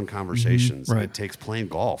sit-down conversations. Mm-hmm. Right. It takes playing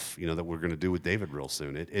golf, that we're going to do with David real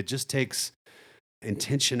soon. It just takes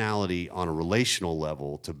intentionality on a relational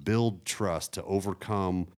level to build trust, to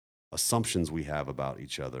overcome assumptions we have about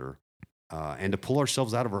each other, and to pull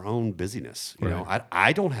ourselves out of our own busyness.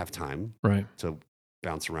 I don't have time to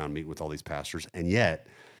bounce around meeting with all these pastors, and yet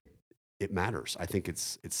it matters. I think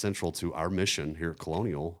it's central to our mission here at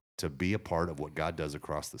Colonial to be a part of what God does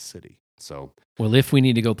across the city. So, well, if we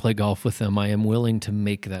need to go play golf with them, I am willing to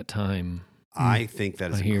make that time. I think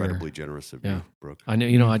that is incredibly generous of you, Brooke. I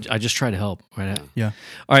know, I just try to help. Right? Yeah.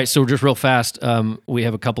 All right, so just real fast, we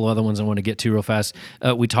have a couple other ones I want to get to real fast.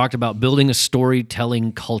 We talked about building a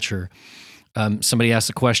storytelling culture. Somebody asked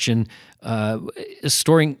a question, is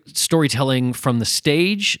storytelling from the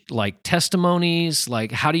stage, like testimonies,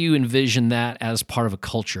 like how do you envision that as part of a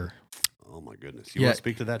culture? Oh my goodness. You want to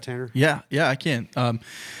speak to that, Tanner? Yeah, I can.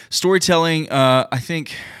 Storytelling, I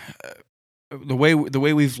think the way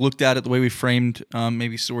we've looked at it, the way we framed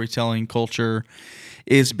maybe storytelling culture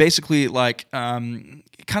is basically like kind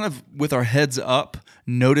of with our heads up,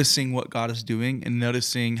 noticing what God is doing and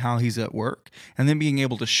noticing how He's at work, and then being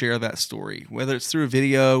able to share that story, whether it's through a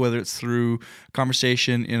video, whether it's through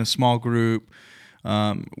conversation in a small group,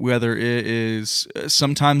 whether it is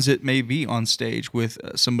sometimes it may be on stage with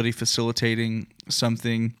somebody facilitating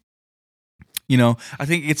something. I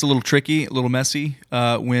think it gets a little tricky, a little messy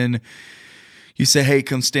when you say, "Hey,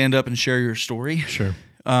 come stand up and share your story." Sure.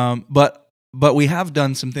 But we have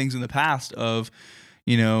done some things in the past of,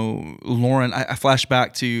 Lauren, I flash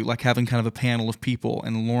back to like having kind of a panel of people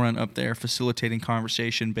and Lauren up there facilitating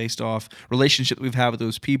conversation based off relationship that we've had with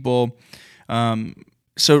those people.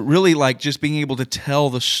 So really like just being able to tell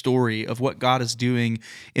the story of what God is doing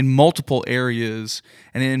in multiple areas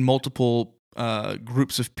and in multiple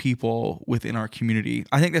groups of people within our community.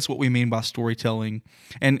 I think that's what we mean by storytelling,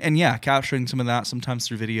 and capturing some of that sometimes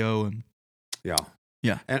through video and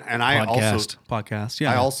yeah. And I podcast.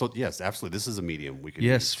 Yeah. I also, yes, absolutely. This is a medium we can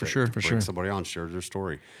use for sure. bring somebody on, share their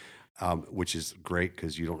story, which is great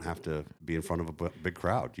because you don't have to be in front of a big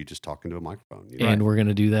crowd. You just talk into a microphone. And we're going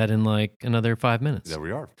to do that in like another 5 minutes. There we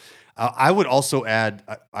are. I would also add,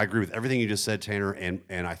 I agree with everything you just said, Tanner, and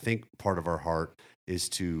I think part of our heart is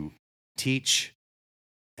to teach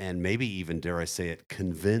and maybe even, dare I say it,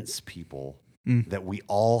 convince people that we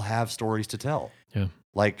all have stories to tell. Yeah.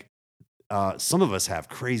 Like, some of us have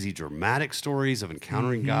crazy dramatic stories of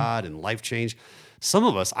encountering God and life change. Some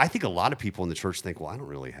of us, I think a lot of people in the church think, well, I don't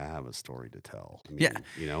really have a story to tell. I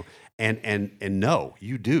mean, and no,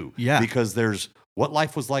 you do. Yeah. Because there's what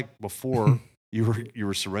life was like before you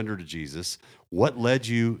were surrendered to Jesus, what led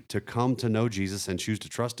you to come to know Jesus and choose to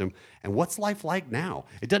trust Him, and what's life like now?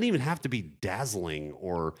 It doesn't even have to be dazzling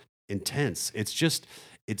or intense.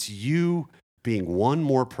 It's you being one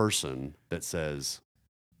more person that says,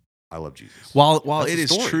 I love Jesus. While it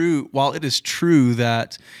is true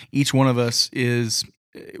that each one of us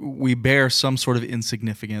we bear some sort of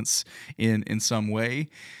insignificance in some way,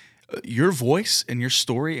 your voice and your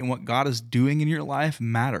story and what God is doing in your life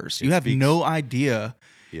matters. You have no idea.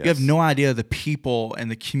 Yes. You have no idea the people and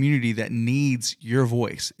the community that needs your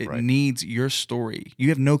voice. It needs your story. You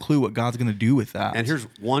have no clue what God's going to do with that. And here's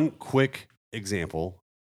one quick example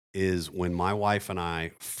is when my wife and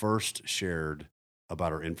I first shared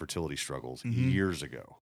about our infertility struggles years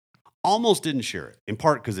ago. Almost didn't share it, in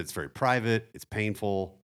part because it's very private, it's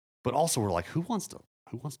painful, but also we're like, who wants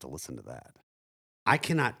to listen to that? I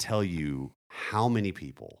cannot tell you how many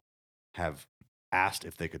people have asked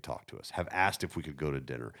if they could talk to us, have asked if we could go to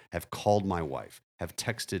dinner, have called my wife, have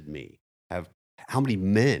texted me, how many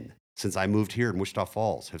men since I moved here in Wichita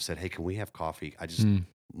Falls have said, hey, can we have coffee?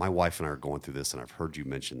 My wife and I are going through this, and I've heard you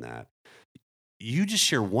mention that. You just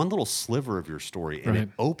share one little sliver of your story, and it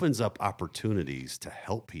opens up opportunities to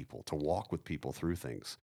help people, to walk with people through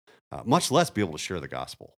things, much less be able to share the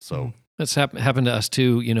gospel. So that's happened to us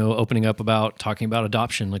too, opening up about talking about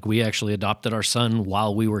adoption. Like we actually adopted our son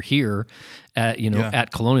while we were here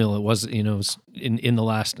at Colonial. It was, in the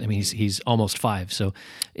last, I mean, he's almost 5. So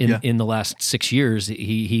in the last 6 years,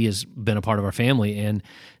 he has been a part of our family. And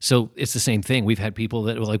so it's the same thing. We've had people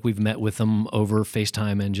that like we've met with them over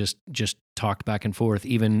FaceTime and just talked back and forth,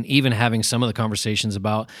 even having some of the conversations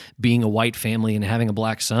about being a white family and having a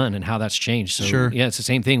black son and how that's changed. So yeah, it's the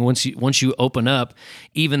same thing. Once you open up,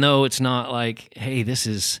 even though it's not like, hey, this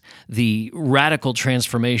is the radical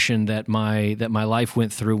transformation that my life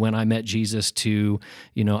went through when I met Jesus to,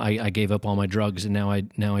 I gave up all my drugs and now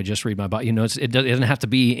I just read my Bible. It doesn't have to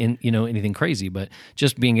be in, anything crazy, but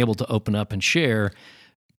just being able to open up and share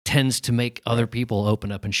tends to make other people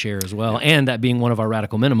open up and share as well. Yeah. And that being one of our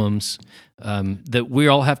radical minimums, that we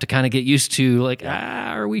all have to kind of get used to, like,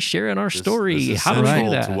 are we sharing our story? This is how do we do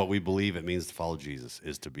that? To what we believe it means to follow Jesus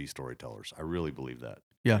is to be storytellers. I really believe that.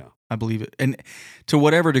 Yeah, I believe it. And to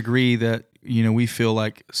whatever degree that, we feel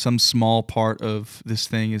like some small part of this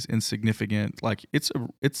thing is insignificant, like it's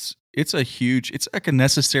like a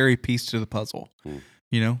necessary piece to the puzzle.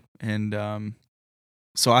 And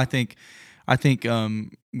so I think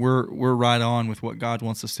we're right on with what God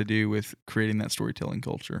wants us to do with creating that storytelling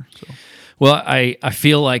culture. So, well, I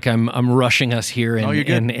feel like I'm rushing us here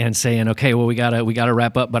and saying, okay, well we gotta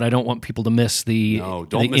wrap up, but I don't want people to miss the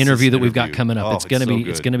interview that we've got coming up. It's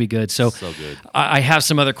gonna be good. So good. I have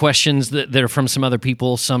some other questions that are from some other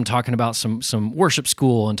people. Some talking about some worship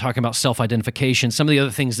school and talking about self-identification. Some of the other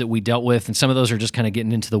things that we dealt with, and some of those are just kind of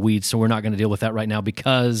getting into the weeds. So we're not going to deal with that right now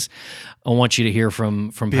because I want you to hear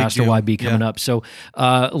from Pastor YB coming up. So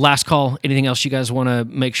last call. Anything else you guys want to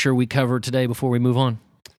make sure we cover today before we move on?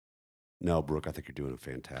 No, Brooke, I think you're doing a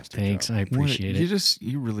fantastic Thanks, job. I appreciate it.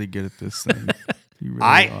 You're really good at this thing. You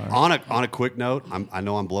really are. On a quick note, I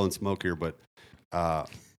know I'm blowing smoke here, but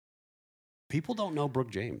people don't know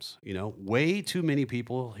Brooke James. Way too many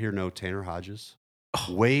people here know Tanner Hodges.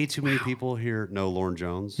 Way too many people here know Lauren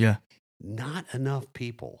Jones. Yeah. Not enough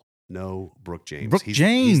people know Brooke James.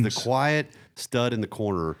 He's the quiet stud in the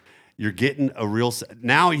corner. You're getting a real.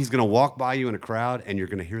 Now he's going to walk by you in a crowd, and you're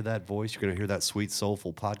going to hear that voice. You're going to hear that sweet,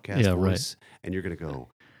 soulful podcast voice, and you're going to go,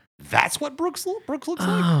 "That's what Brooks looks like."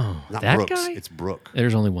 Oh, not that Brooks. guy? It's Brooke.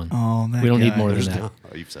 There's only one. Oh, that we don't guy. need more than that.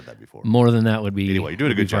 Oh, you've said that before. More than that would be. Anyway, you're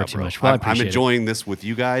doing a good job, bro. Well, I'm enjoying this with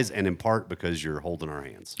you guys, and in part because you're holding our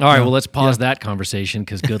hands. All right, well, let's pause that conversation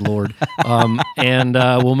because, good Lord. And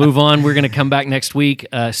we'll move on. We're going to come back next week.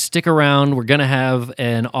 Stick around. We're going to have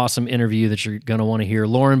an awesome interview that you're going to want to hear.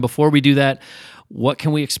 Lauren, before we do that, what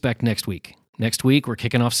can we expect next week? Next week, we're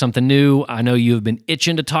kicking off something new. I know you've been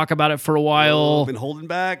itching to talk about it for a while. I've been holding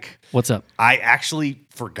back. What's up? I actually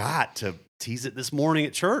forgot to tease it this morning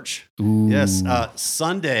at church. Ooh. Yes,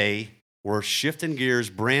 Sunday, we're shifting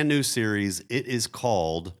gears, brand new series. It is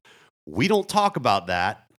called We Don't Talk About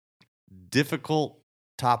That, Difficult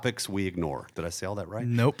Topics We Ignore. Did I say all that right?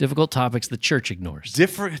 Nope. Difficult topics the church ignores.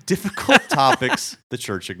 Difficult topics the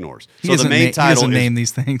church ignores. He So the main title doesn't is name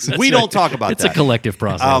these things. We Don't Talk About It's That. a collective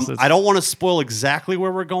process. I don't want to spoil exactly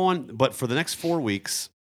where we're going, but for the next 4 weeks,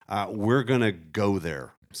 we're going to go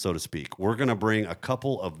there, so to speak. We're going to bring a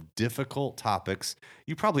couple of difficult topics.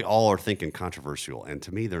 You probably all are thinking controversial, and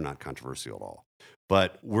to me, they're not controversial at all.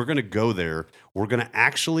 But we're going to go there. We're going to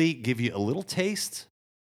actually give you a little taste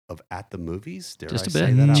of At the Movies. Dare Just I a say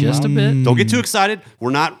bit. that out Just a loud? bit. Don't get too excited.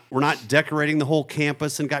 We're not decorating the whole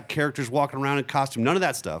campus and got characters walking around in costume. None of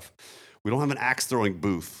that stuff. We don't have an axe throwing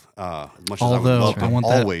booth. As much as I would love to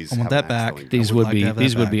always have that an back. axe-throwing These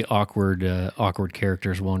booth. would be awkward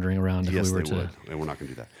characters wandering around if Yes, we were they to. would, and we're not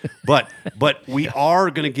going to do that. But we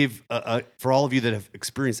are going to give for all of you that have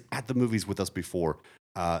experienced At the Movies with us before.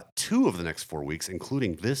 2 of the next 4 weeks,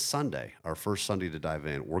 including this Sunday, our first Sunday to dive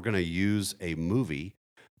in. We're going to use a movie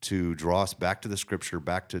to draw us back to the Scripture,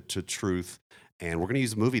 back to truth, and we're going to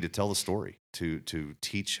use a movie to tell the story, to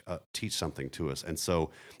teach something to us. And so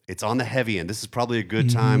it's on the heavy end. This is probably a good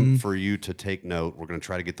time for you to take note. We're going to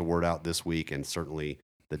try to get the word out this week, and certainly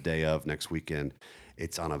the day of next weekend.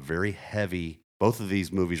 It's on a very heavy. Both of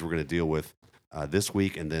these movies we're going to deal with this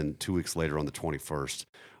week, and then 2 weeks later on the 21st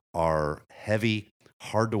are heavy,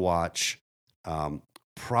 hard to watch,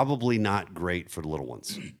 probably not great for the little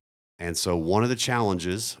ones. And so one of the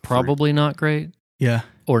challenges, Probably not great. Yeah.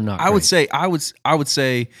 Or not. I would great. say I would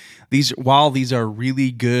say these are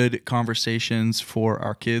really good conversations for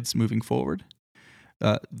our kids moving forward.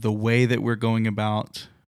 The way that we're going about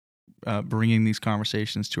bringing these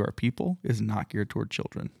conversations to our people is not geared toward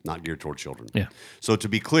children. Not geared toward children. Yeah. So to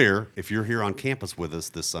be clear, if you're here on campus with us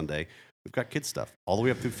this Sunday, we've got kids stuff all the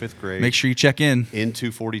way up through 5th grade. Make sure you check in.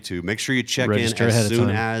 Into 42. Make sure you check Register in ahead as of soon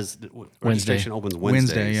time. as Wednesday. registration opens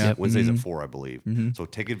Wednesdays. Wednesday, yeah. Wednesdays at 4, I believe. So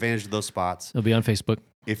take advantage of those spots. It'll be on Facebook.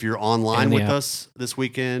 If you're online And the with app. us this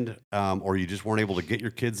weekend, or you just weren't able to get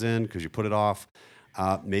your kids in because you put it off,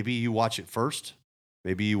 maybe you watch it first.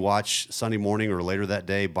 Maybe you watch Sunday morning or later that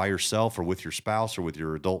day by yourself or with your spouse or with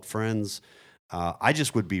your adult friends. I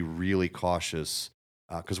just would be really cautious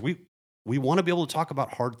because we want to be able to talk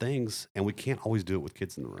about hard things, and we can't always do it with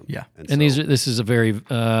kids in the room. Yeah. And so, this is a very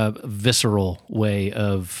visceral way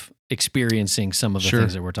of experiencing some of the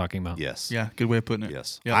things that we're talking about. Yes. Yeah, good way of putting it.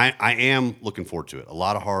 Yes. Yeah. I am looking forward to it. A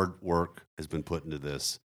lot of hard work has been put into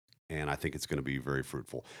this, and I think it's going to be very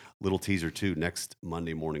fruitful. Little teaser too, next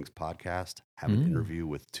Monday morning's podcast, have an interview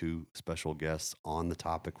with 2 special guests on the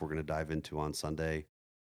topic we're going to dive into on Sunday.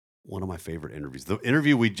 One of my favorite interviews. The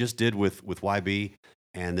interview we just did with YB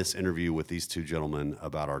and this interview with these 2 gentlemen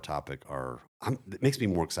about our topic it makes me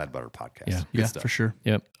more excited about our podcast. Yeah. Good Yeah, stuff. for sure.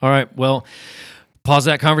 Yep. All right. Well, pause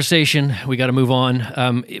that conversation. We got to move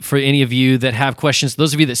on. For any of you that have questions,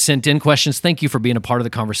 those of you that sent in questions, thank you for being a part of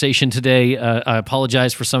the conversation today. I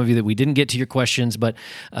apologize for some of you that we didn't get to your questions, but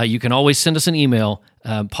you can always send us an email,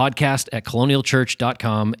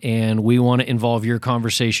 podcast@colonialchurch.com, and we want to involve your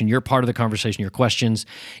conversation, your part of the conversation, your questions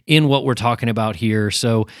in what we're talking about here.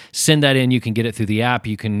 So send that in. You can get it through the app.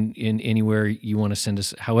 You can in anywhere you want to send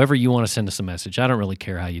us, however you want to send us a message. I don't really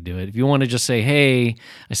care how you do it. If you want to just say, hey,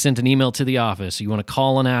 I sent an email to the office, you want to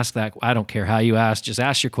call and ask that, I don't care how you ask. Just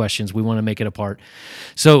ask your questions. We want to make it a part.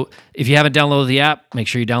 So if you haven't downloaded the app, make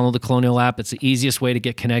sure you download the Colonial app. It's the easiest way to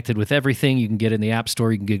get connected with everything. You can get it in the App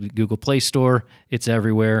Store. You can get it in the Google Play Store. It's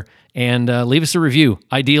everywhere. And leave us a review.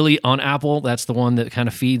 Ideally on Apple. That's the one that kind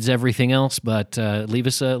of feeds everything else. But leave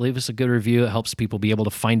us a good review. It helps people be able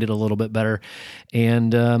to find it a little bit better.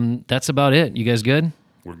 And that's about it. You guys good?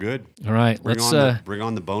 We're good. All right. Bring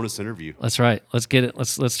on the bonus interview. That's right. Let's get it.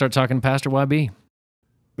 Let's start talking to Pastor YB.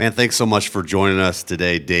 Man, thanks so much for joining us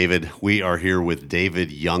today, David. We are here with David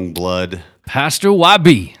Youngblood. Pastor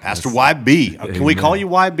YB. Pastor YB. Can we call you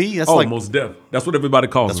YB? That's most deaf. That's what everybody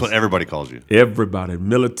calls us. That's what everybody calls you. Everybody.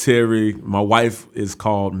 Military. My wife is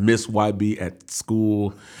called Miss YB at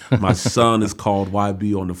school. My son is called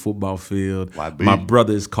YB on the football field. YB. My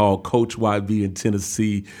brother is called Coach YB in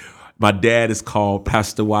Tennessee. My dad is called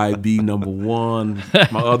Pastor YB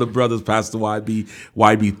 #1. My other brother's Pastor YB,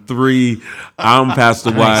 YB3. I'm Pastor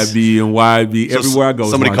YB and YB. Everywhere I go.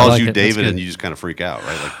 Somebody calls you David and you just kind of freak out,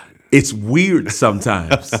 right? Like, it's weird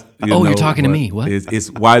sometimes. You're talking to me. What? It's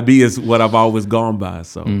YB is what I've always gone by,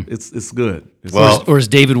 so it's good. Or is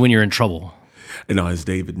David when you're in trouble? No, it's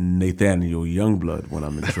David Nathaniel Youngblood when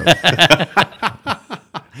I'm in trouble.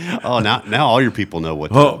 Oh, now all your people know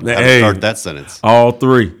how to start that sentence. All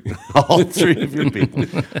three. All three of your people.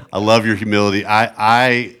 I love your humility.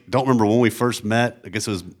 I don't remember when we first met. I guess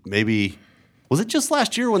it was was it just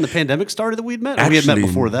last year when the pandemic started that we'd met? Or we had met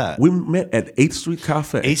before that? We met at 8th Street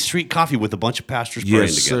Cafe. 8th Street Coffee with a bunch of pastors praying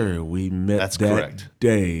together. Yes, sir. We met That's that correct.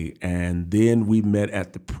 day, and then we met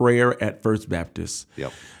at the prayer at First Baptist.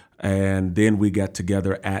 Yep. And then we got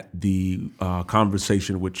together at the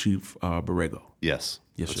conversation with Chief Borrego. Yes,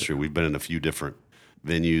 that's sir. true. We've been in a few different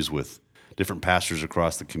venues with different pastors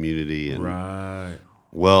across the community. And, Right.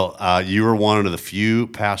 Well, you are one of the few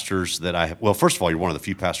pastors that I have. Well, first of all, you're one of the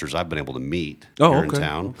few pastors I've been able to meet here in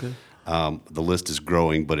town. Okay. The list is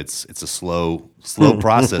growing, but it's a slow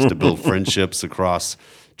process to build friendships across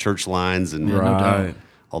church lines and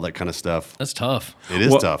all that kind of stuff. That's tough. It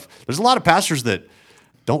is tough. There's a lot of pastors that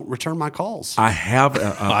don't return my calls. I have.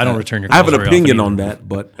 I don't return your calls. I have an very opinion often on that,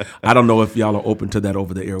 but I don't know if y'all are open to that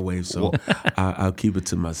over the airwaves, so I'll keep it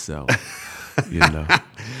to myself.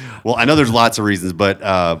 Well, I know there's lots of reasons, but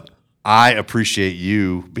I appreciate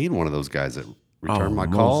you being one of those guys that returned my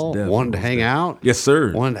call, wanted to hang out. Yes,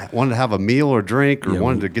 sir. Wanted to have a meal or drink, or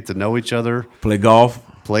wanted to get to know each other. Play golf.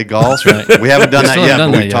 Play golf. Right. We haven't done that yet,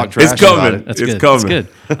 but we've talked trash about it. That's it's good. coming. That's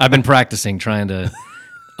good. I've been practicing, trying to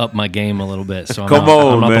up my game a little bit, so I'm Come not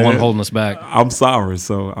on, the man. one holding us back. I'm sorry,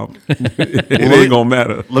 so it ain't gonna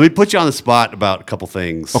matter. Let me put you on the spot about a couple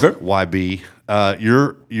things. Okay. YB,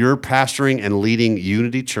 you're pastoring and leading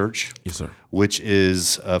Unity Church. Yes, sir. Which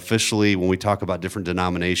is officially, when we talk about different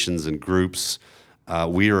denominations and groups,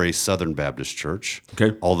 we are a Southern Baptist church.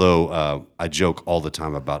 Okay. Although I joke all the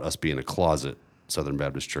time about us being a closet Southern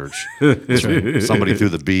Baptist church. Somebody threw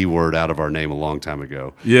the B word out of our name a long time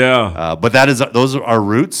ago. Yeah. But those are our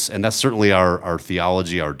roots, and that's certainly our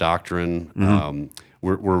theology, our doctrine. Mm-hmm.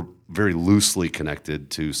 We're very loosely connected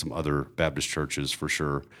to some other Baptist churches for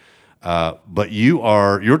sure. But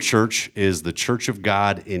your church is the Church of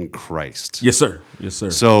God in Christ. Yes, sir. Yes, sir.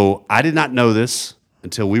 So I did not know this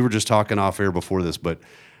until we were just talking off air before this, but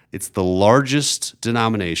it's the largest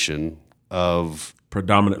denomination of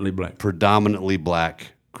Predominantly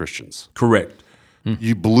black Christians. Correct.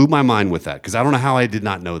 You blew my mind with that because I don't know how I did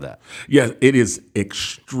not know that. Yes, it is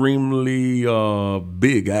extremely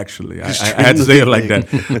big, actually. I had to say it like that.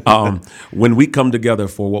 When we come together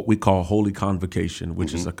for what we call Holy Convocation,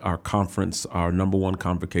 which is our conference, our number one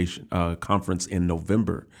conference in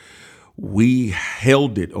November, we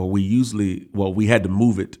held it, or we had to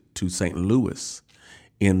move it to St. Louis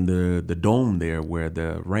in the dome there where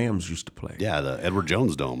the Rams used to play. Yeah, the Edward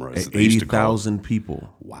Jones Dome, right? 80,000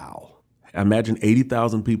 people. Wow. Imagine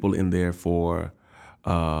 80,000 people in there for,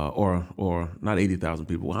 or not 80,000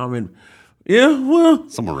 people. How many? Yeah, well,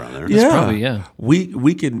 somewhere around there. Yeah,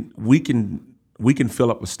 probably, we can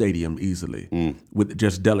fill up a stadium easily with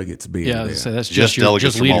just delegates being there. Yeah, so that's just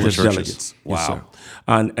delegates from all the churches. Delegates. Wow. Yes, sir.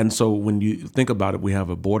 And so when you think about it, we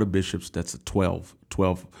have a board of bishops that's a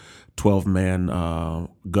 12-man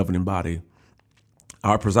governing body.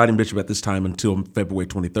 Our presiding bishop at this time until February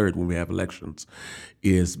 23rd, when we have elections,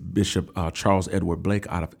 is Bishop Charles Edward Blake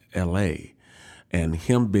out of L.A. and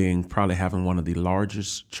him being probably having one of the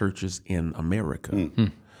largest churches in America.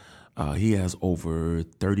 He has over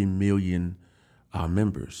 30 million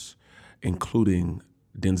members, including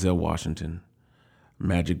Denzel Washington,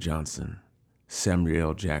 Magic Johnson, Samuel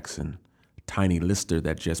L. Jackson, Tiny Lister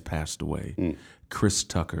that just passed away, Chris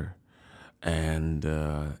Tucker, and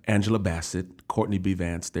Angela Bassett, Courtney B.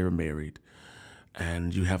 Vance. They were married.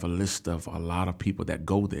 And you have a list of a lot of people that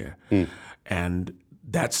go there. And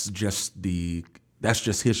that's just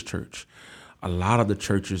his church. A lot of the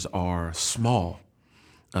churches are small.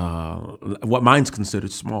 What mine's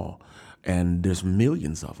considered small, and there's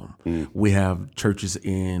millions of them. We have churches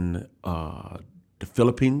in the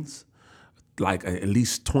Philippines, like at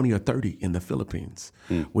least 20 or 30 in the Philippines.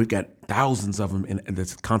 We've got thousands of them in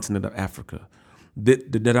the continent of Africa. The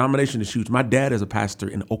denomination is huge. My dad is a pastor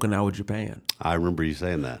in Okinawa, Japan. I remember you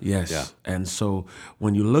saying that. Yes. Yeah. And so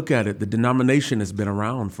when you look at it, the denomination has been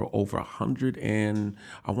around for over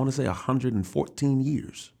 114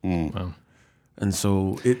 years. Wow. And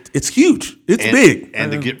so it's huge. It's big. And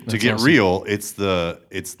to get awesome. Real, it's the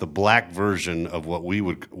black version of what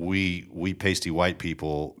we pasty white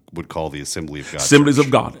people would call the Assembly of God. Assemblies Church.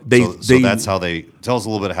 of God. So that's how they tell us a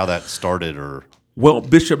little bit how that started, or. Well,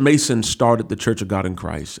 Bishop Mason started the Church of God in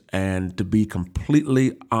Christ, and to be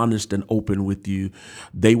completely honest and open with you,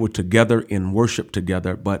 they were together in worship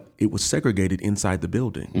together, but it was segregated inside the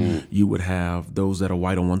building. You would have those that are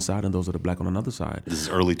white on one side and those that are black on another side. This is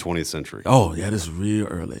early 20th century. Oh, yeah, this is real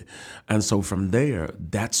early. And so from there,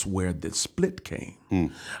 that's where the split came.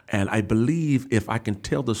 And I believe, if I can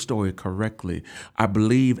tell the story correctly, I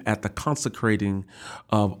believe at the consecrating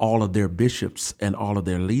of all of their bishops and all of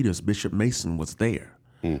their leaders, Bishop Mason was there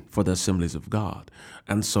for the Assemblies of God.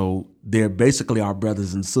 And so they're basically our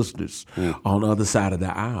brothers and sisters on the other side of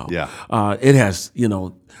the aisle. Yeah. It has,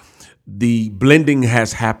 the blending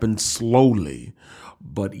has happened slowly,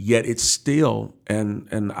 but yet it's still,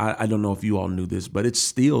 and I don't know if you all knew this, but it's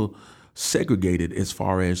still segregated as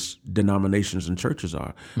far as denominations and churches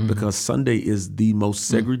are, because Sunday is the most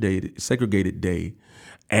segregated day,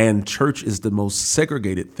 and church is the most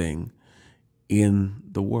segregated thing in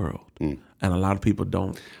the world. And a lot of people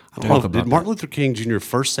don't talk about Did Martin Luther King Jr.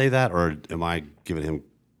 first say that, or am I giving him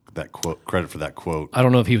that quote credit for that quote? I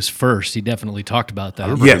don't know if he was first. He definitely talked about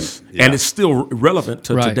that. Yes, and it's still relevant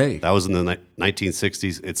to today. That was in the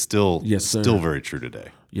 1960s. It's still still very true today.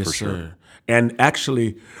 Yes, for sir. Sure. And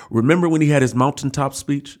actually, remember when he had his mountaintop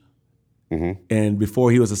speech? And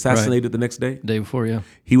before he was assassinated the next day? Day before, yeah.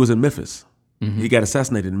 He was in Memphis. He got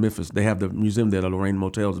assassinated in Memphis. They have the museum there, the Lorraine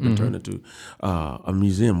Motel has been turned into a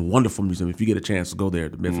museum, wonderful museum. If you get a chance to go there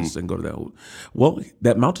to Memphis and go to that. Well,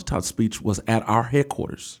 that mountaintop speech was at our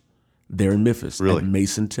headquarters there in Memphis, at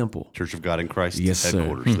Mason Temple. Church of God in Christ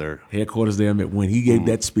headquarters there. Headquarters there. When he gave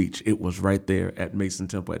that speech, it was right there at Mason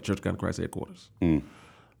Temple at Church of God in Christ headquarters.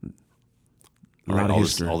 All right,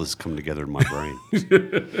 all this come together in my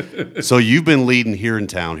brain. So you've been leading here in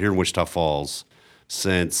town, here in Wichita Falls,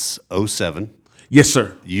 since 2007. Yes,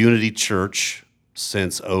 sir. Unity Church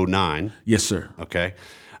since 2009. Yes, sir. Okay.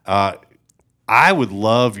 I would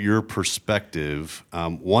love your perspective.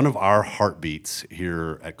 One of our heartbeats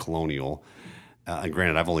here at Colonial, and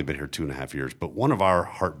granted, I've only been here 2.5 years, but one of our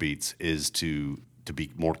heartbeats is to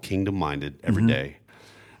be more kingdom-minded every day,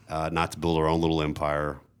 not to build our own little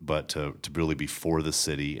empire, but to really be for the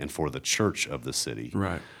city and for the church of the city.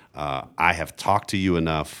 Right. I have talked to you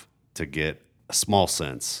enough to get a small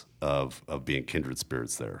sense of being kindred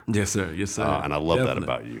spirits there. Yes, sir. Yes, sir. And I love that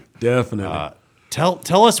about you. Definitely.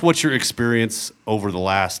 Tell us what your experience over the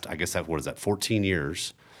last, I guess 14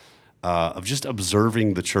 years, of just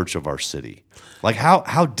observing the church of our city. Like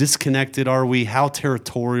how disconnected are we? How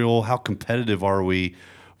territorial? How competitive are we?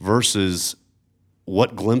 Versus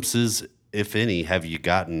what glimpses, if any, have you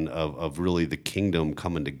gotten of really the kingdom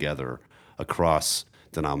coming together across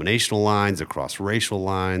denominational lines, across racial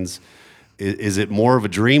lines? Is it more of a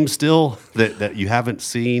dream still that you haven't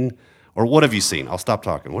seen, or what have you seen? I'll stop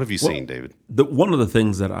talking. What have you seen, David? One of the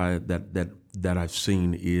things that I've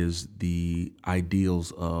seen is the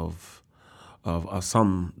ideals of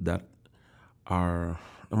some that are,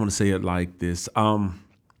 I want to say it like this,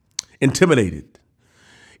 intimidated.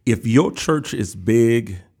 If your church is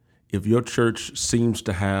big, if your church seems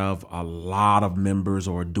to have a lot of members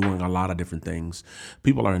or doing a lot of different things,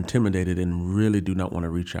 people are intimidated and really do not want to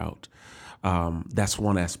reach out. That's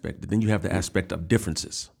one aspect. Then you have the aspect of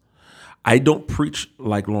differences. I don't preach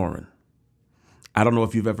like Lauren. I don't know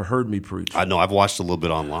if you've ever heard me preach. I know I've watched a little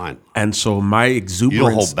bit online. And so my exuberance. You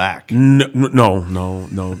don't hold back.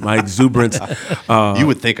 No. My exuberance. You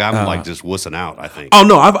would think I'm like just wussing out. I think. Oh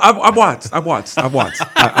no, I've watched. I watched.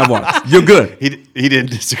 You're good. He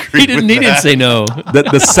didn't disagree. He didn't say no.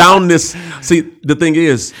 The soundness. See, the thing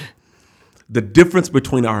is, the difference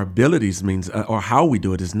between our abilities means, or how we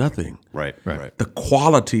do it, is nothing. Right. The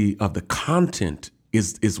quality of the content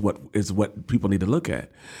is what people need to look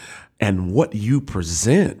at, and what you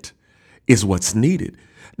present is what's needed.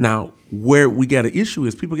 Now, where we get an issue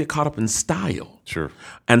is people get caught up in style. Sure.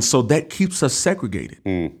 And so that keeps us segregated.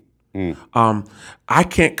 I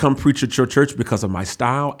can't come preach at your church because of my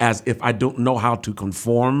style, as if I don't know how to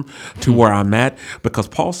conform to where I'm at. Because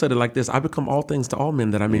Paul said it like this: I become all things to all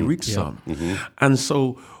men that I may reach some. And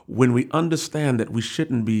so when we understand that we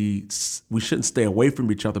shouldn't stay away from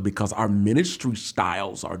each other because our ministry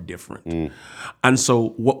styles are different. And so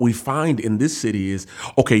what we find in this city is,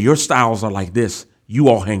 okay, your styles are like this, you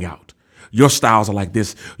all hang out. Your styles are like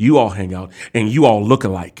this, you all hang out, and you all look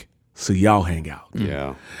alike, so y'all hang out.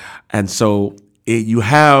 Yeah. And so you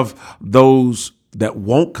have those that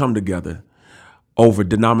won't come together over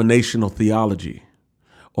denominational theology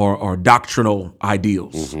or doctrinal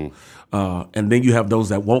ideals. And then you have those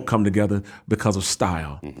that won't come together because of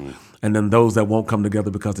style. And then those that won't come together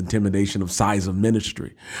because of intimidation of size of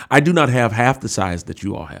ministry. I do not have half the size that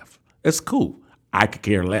you all have. It's cool. I could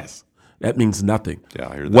care less. That means nothing. Yeah,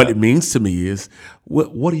 I hear that. What it means to me is,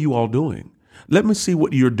 what are you all doing? Let me see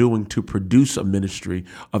what you're doing to produce a ministry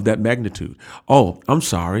of that magnitude. Oh, I'm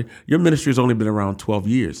sorry. Your ministry has only been around 12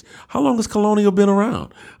 years. How long has Colonial been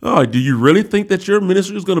around? Oh, do you really think that your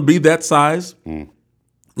ministry is going to be that size? And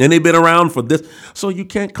they've been around for this. So you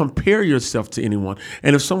can't compare yourself to anyone.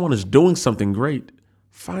 And if someone is doing something great,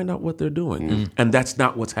 find out what they're doing. And that's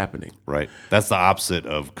not what's happening. Right. That's the opposite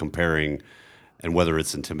of comparing, and whether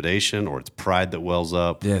it's intimidation or it's pride that wells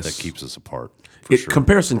up, that keeps us apart.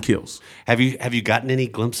 Comparison kills. Have you gotten any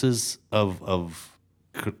glimpses of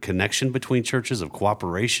connection between churches, of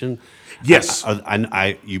cooperation? Yes.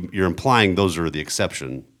 You're implying those are the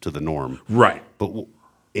exception to the norm. Right. But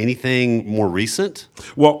anything more recent?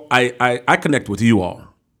 Well, I connect with you all,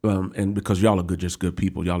 and because y'all are just good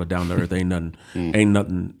people. Y'all are down to earth. Ain't nothing.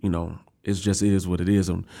 It just is what it is.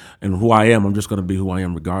 And who I am, I'm just going to be who I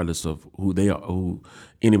am, regardless of who they are, who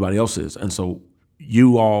anybody else is. And so,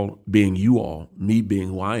 you all being you all, me being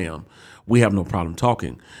who I am, we have no problem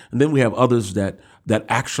talking. And then we have others that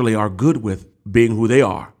actually are good with being who they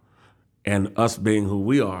are, and us being who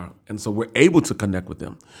we are. And so we're able to connect with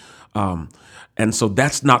them. And so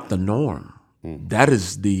that's not the norm. That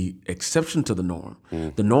is the exception to the norm.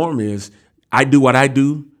 The norm is, I do what I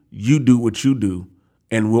do, you do what you do,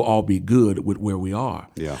 and we'll all be good with where we are.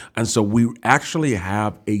 Yeah. And so we actually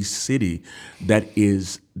have a city that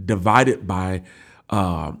is divided by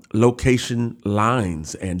location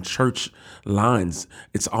lines and church lines.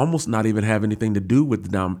 It's almost not even have anything to do with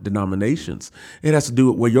denominations. It has to do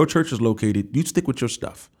with where your church is located. You stick with your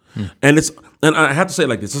stuff. And I have to say it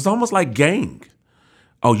like this. It's almost like gang.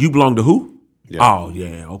 Oh, you belong to who? Yeah. Oh,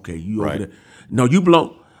 yeah, okay. You over there. No, you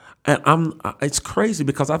belong. And it's crazy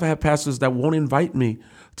because I've had pastors that won't invite me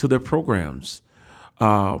to their programs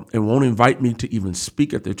and won't invite me to even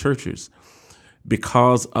speak at their churches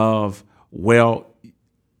because of who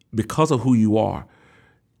you are.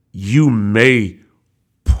 You may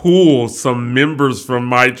pull some members from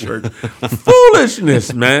my church.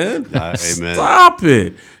 Foolishness, man. Amen. Stop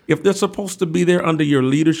it. If they're supposed to be there under your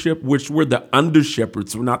leadership, which we're the under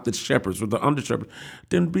shepherds, we're not the shepherds, we're the under shepherds,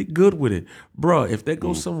 then be good with it. Bruh, if they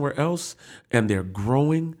go somewhere else and they're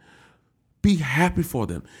growing, be happy for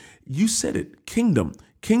them. You said it, kingdom.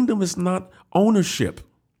 Kingdom is not ownership.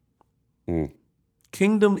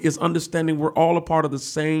 Kingdom is understanding we're all a part of the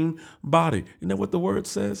same body. You know what the word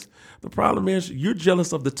says? The problem is you're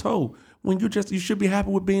jealous of the toe when you should be happy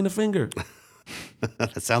with being a finger.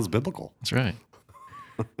 That sounds biblical. That's right.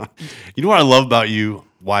 You know what I love about you,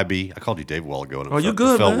 YB? I called you Dave a while ago, and you're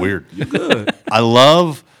good, it felt man. weird. You're good.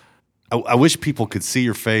 I wish people could see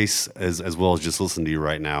your face as well as just listen to you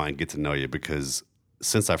right now and get to know you, because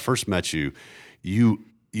since I first met you, you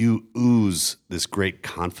ooze this great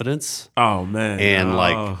confidence. Oh man. And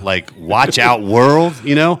like watch out world,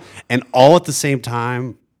 and all at the same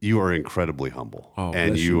time, you are incredibly humble. Oh,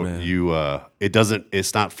 and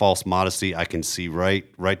it's not false modesty. I can see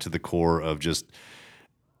right to the core of just,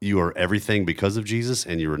 you are everything because of Jesus,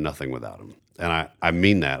 and you are nothing without him. And I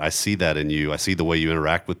mean that. I see that in you. I see the way you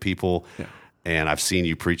interact with people. Yeah. and I've seen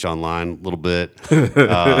you preach online a little bit.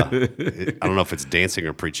 I don't know if it's dancing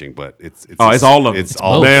or preaching, but it's all of it. It's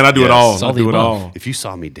all. Man, I do it all. It's all I do the it above. all. If you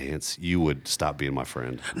saw me dance, you would stop being my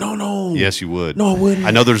friend. No. Yes, you would. No, I wouldn't.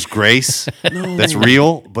 I know there's grace that's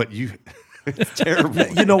real, but it's terrible.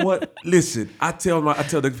 You know what? Listen, I tell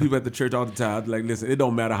the people at the church all the time, like, listen, it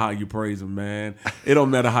don't matter how you praise him, man. It don't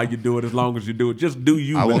matter how you do it as long as you do it. Just do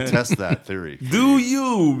you, I man. will test that theory. Do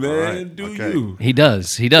you, man. right, Do okay. you. He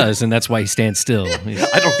does, and that's why he stands still.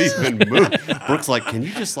 I don't even move. Brooke's like, can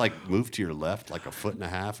you just like move to your left like a foot and a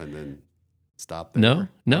half and then stop there?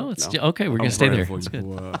 No, it's okay. We're gonna stay praying there. for It's you.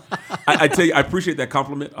 good. I tell you, I appreciate that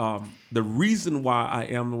compliment. The reason why I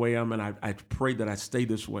am the way I am, and I pray that I stay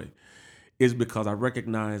this way, is because I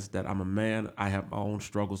recognize that I'm a man. I have my own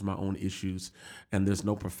struggles, my own issues, and there's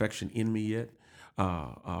no perfection in me yet.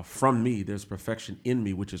 From me, there's perfection in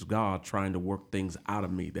me, which is God trying to work things out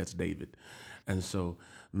of me. That's David. And so,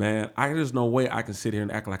 man, there's no way I can sit here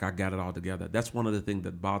and act like I got it all together. That's one of the things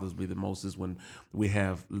that bothers me the most is when we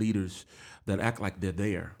have leaders that act like they're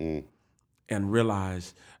there and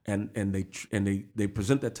realize, and they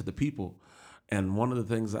present that to the people. And one of the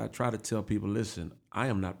things I try to tell people, listen, I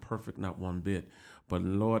am not perfect, not one bit, but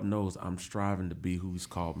Lord knows I'm striving to be who he's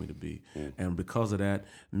called me to be. And because of that,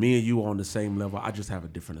 me and you are on the same level. I just have a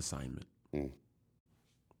different assignment.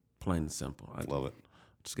 Plain and simple. I Love it.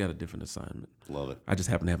 just got a different assignment. Love it. I just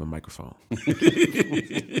happen to have a microphone.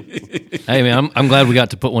 Hey man, I'm glad we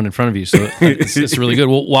got to put one in front of you. So it's really good.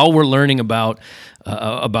 Well, while we're learning about the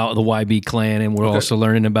YB clan, and we're also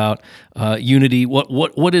learning about unity,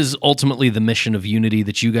 what is ultimately the mission of unity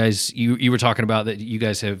that you guys you were talking about, that you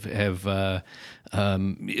guys have it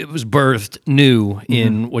was birthed new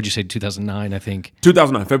in what'd you say, 2009, I think.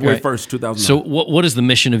 2009, February Right. 1st, 2009. So what is the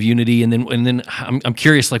mission of unity, and then I'm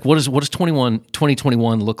curious, like what does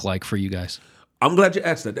 2021 look like for you guys? I'm glad you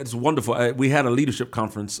asked that. That's wonderful. We had a leadership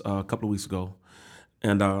conference a couple of weeks ago,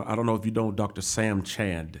 and I don't know if you know Dr. Sam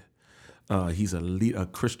Chand. He's a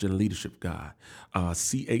Christian leadership guy.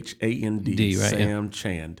 Chand, D, right, Sam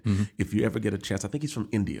Chand. If you ever get a chance, I think he's from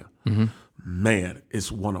India. Man,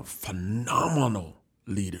 is one of phenomenal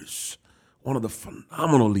leaders. One of the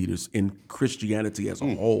phenomenal leaders in Christianity as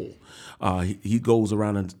a whole. He goes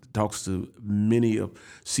around and talks to many of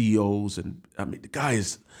CEOs, and I mean, the guy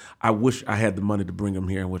is. I wish I had the money to bring him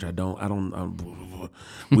here, which I don't.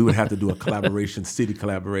 We would have to do a collaboration, city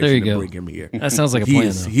collaboration, There you to go. bring him here. That sounds like a plan,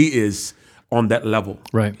 though. He is on that level.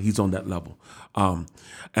 Right. He's on that level.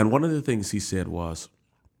 And one of the things he said was,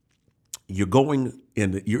 you're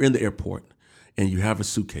in the airport, and you have a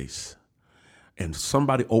suitcase, and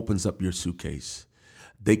somebody opens up your suitcase,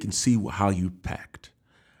 they can see how you packed.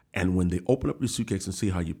 And when they open up your suitcase and see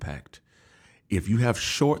how you packed, if you have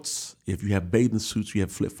shorts, if you have bathing suits, you have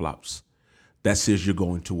flip-flops, that says you're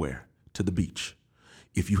going to where? To the beach.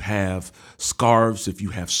 If you have scarves, if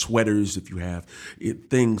you have sweaters, if you have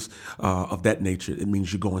things of that nature, it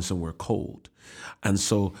means you're going somewhere cold. And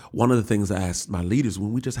so one of the things I asked my leaders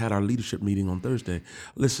when we just had our leadership meeting on Thursday,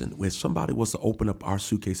 listen, if somebody was to open up our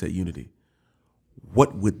suitcase at Unity,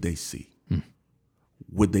 what would they see?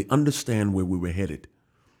 Would they understand where we were headed?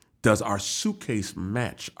 Does our suitcase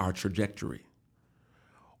match our trajectory?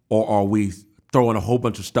 Or are we throwing a whole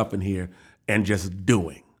bunch of stuff in here and just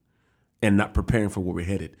doing and not preparing for where we're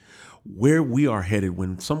headed? Where we are headed,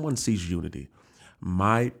 when someone sees Unity,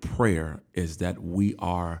 my prayer is that we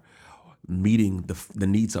are meeting the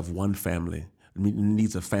needs of one family, the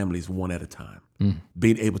needs of families one at a time,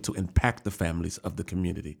 being able to impact the families of the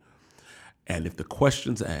community. And if the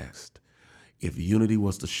question's asked, if Unity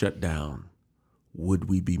was to shut down, would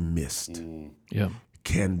we be missed? Yeah.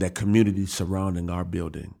 Can that community surrounding our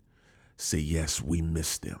building say, yes, we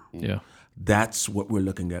missed them? Yeah. That's what we're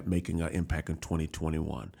looking at, making an impact in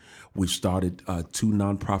 2021. We've started 2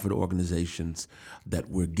 nonprofit organizations that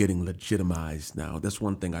we're getting legitimized now. That's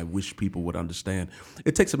one thing I wish people would understand.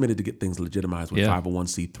 It takes a minute to get things legitimized with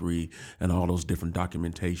 501c3 and all those different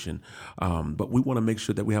documentation. But we want to make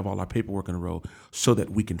sure that we have all our paperwork in a row so that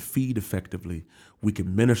we can feed effectively, we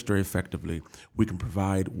can minister effectively, we can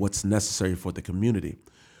provide what's necessary for the community.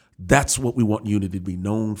 That's what we want Unity to be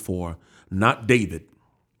known for, not David.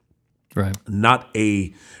 Right. Not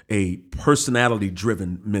a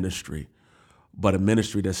personality-driven ministry, but a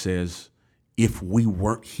ministry that says, if we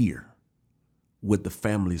weren't here, would the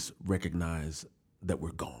families recognize that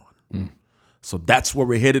we're gone? So that's where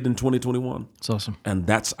we're headed in 2021. It's awesome. And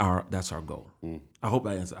that's our goal. I hope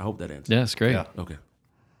that answers. Yeah, it's great. Yeah. Okay.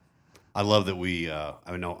 I love that we.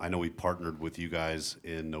 I know we partnered with you guys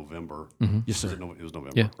in November. Yes, sir. It was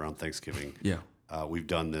November, Yeah. around Thanksgiving. Yeah. We've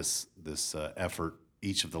done this effort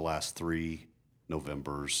each of the last 3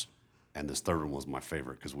 Novembers And this third one was my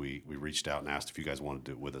favorite because we reached out and asked if you guys wanted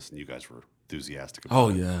to do it with us, and you guys were enthusiastic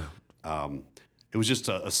about it. Yeah. It was just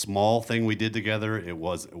a small thing we did together.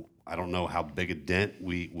 I don't know how big a dent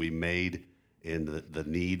we made in the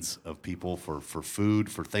needs of people for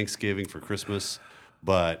food, for Thanksgiving, for Christmas,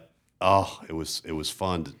 but it was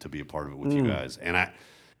fun to be a part of it with you guys. And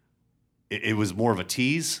it was more of a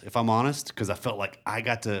tease, if I'm honest, because I felt like I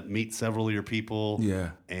got to meet several of your people,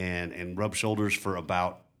 and rub shoulders for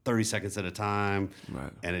about 30 seconds at a time,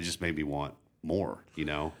 right. And it just made me want more,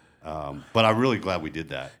 But I'm really glad we did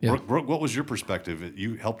that. Yeah. Brooke, what was your perspective?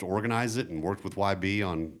 You helped organize it and worked with YB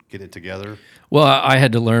on getting it together? Well, I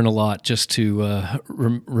had to learn a lot just to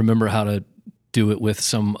remember how to do it with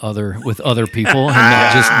other people,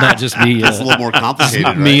 and not just me. It's a little more complicated,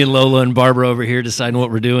 right? Me and Lola and Barbara over here deciding what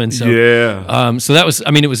we're doing. So so that was.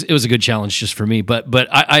 I mean, it was a good challenge just for me. But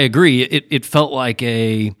I agree. It felt like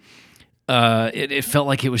it felt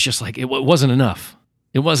like it was just like it wasn't enough.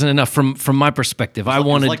 It wasn't enough from my perspective. I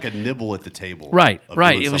wanted it was like a nibble at the table. Right.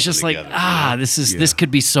 It was just like this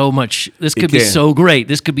could be so much. This could be so great.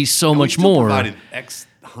 This could be so much more. Provided X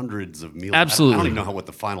hundreds of meals. Absolutely. I don't even know what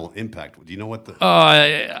the final impact. Do you know what the?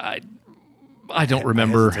 I don't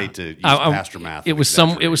remember. I hesitate to use pastor math. It was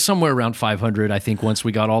somewhere around 500. I think once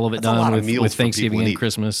we got all of it done with Thanksgiving and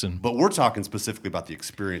Christmas But we're talking specifically about the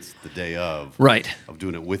experience the day of. Right. Of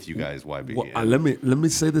doing it with you guys, YB. Well, let me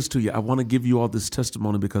say this to you. I want to give you all this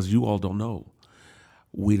testimony because you all don't know.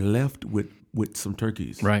 We left with some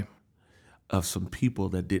turkeys. Right. Of some people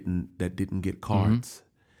that didn't get cards.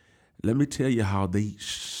 Let me tell you how they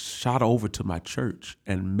shot over to my church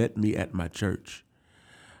and met me at my church.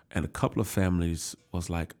 And a couple of families was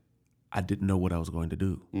like, I didn't know what I was going to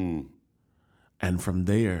do. And from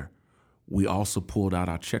there, we also pulled out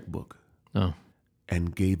our checkbook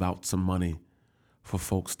and gave out some money for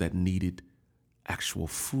folks that needed actual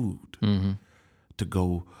food to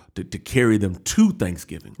go to carry them to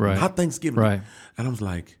Thanksgiving, not Thanksgiving. Right. And I was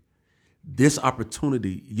like, this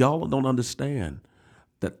opportunity, y'all don't understand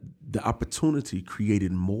that the opportunity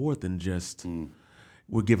created more than just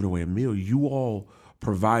we're giving away a meal. You all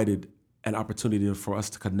provided an opportunity for us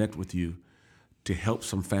to connect with you to help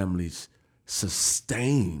some families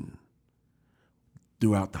sustain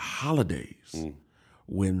throughout the holidays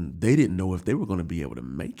when they didn't know if they were going to be able to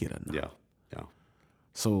make it or not. Yeah.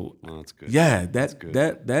 So that's good. Yeah,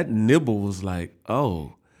 that nibble was like,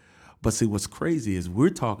 oh. But see, what's crazy is we're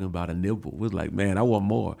talking about a nibble. We're like, man, I want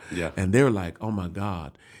more. Yeah. And they're like, oh my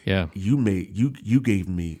God. Yeah. You gave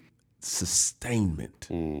me sustainment.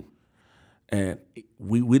 And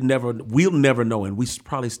we'll never know, and we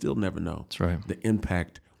probably still never know. That's right. The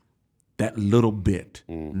impact that little bit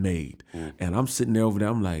made. And I'm sitting there over there,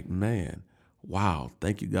 I'm like, man, wow,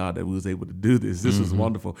 thank you, God, that we was able to do this. This is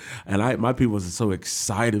wonderful. And my people was so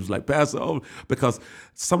excited. It was like, Pastor, because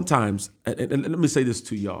sometimes, and let me say this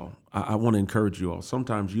to y'all, I want to encourage you all.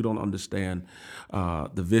 Sometimes you don't understand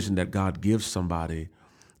the vision that God gives somebody,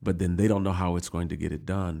 but then they don't know how it's going to get it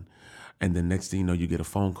done. And then next thing you know, you get a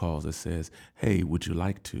phone call that says, hey, would you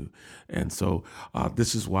like to? And so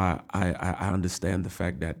this is why I understand the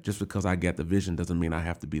fact that just because I get the vision doesn't mean I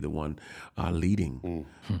have to be the one leading.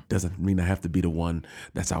 Doesn't mean I have to be the one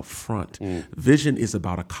that's out front. Vision is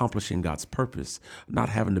about accomplishing God's purpose, not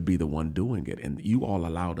having to be the one doing it. And you all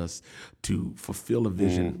allowed us to fulfill a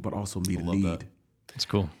vision, but also meet a need. That. That's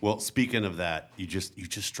cool. Well, speaking of that, you just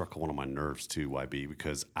struck one of my nerves too, YB,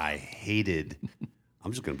 because I hated...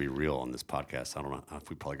 I'm just going to be real on this podcast. I don't know if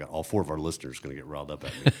we probably got all 4 of our listeners going to get riled up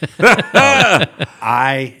at me.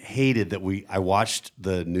 I hated that I watched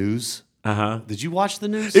the news. Did you watch the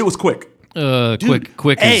news? It was quick. Dude,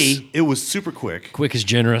 quick. It was super quick. Quick is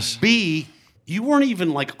generous. B, you weren't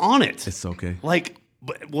even like on it. It's okay.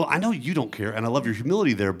 Well, I know you don't care, and I love your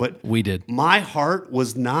humility there, but we did. My heart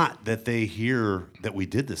was not that they hear that we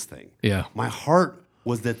did this thing. Yeah. My heart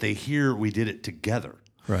was that they hear we did it together.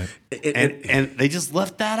 Right. And they just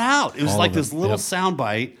left that out. It was like this little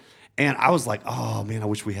soundbite. And I was like, oh, man, I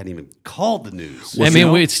wish we hadn't even called the news. I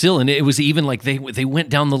mean, it's still, and it was even like they went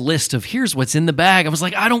down the list of here's what's in the bag. I was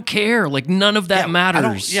like, I don't care. Like, none of that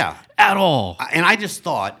matters at all. And I just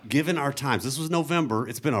thought, given our times, this was November.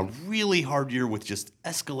 It's been a really hard year with just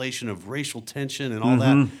escalation of racial tension and all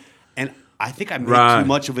that. And I think I made too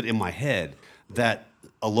much of it in my head that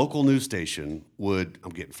a local news station would,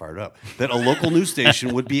 I'm getting fired up, that a local news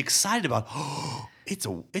station would be excited about, it's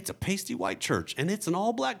a pasty white church and it's an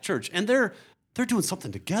all black church and they're doing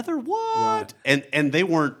something together. What? Right. And they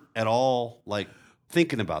weren't at all like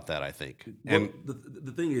thinking about that, I think. Well, and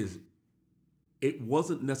the thing is, it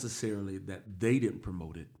wasn't necessarily that they didn't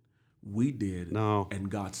promote it. We did,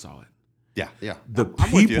 and God saw it. Yeah, yeah. The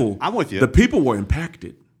I'm with people, you. I'm with you. The people were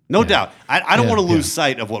impacted. No doubt. I don't want to lose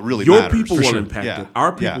sight of what really Your matters. people For were sure. impacted. Yeah.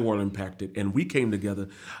 Our people Yeah. were impacted, and we came together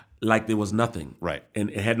like there was nothing. Right. And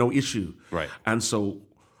it had no issue. Right. And so,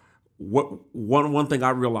 one thing I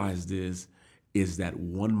realized is that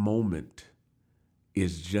one moment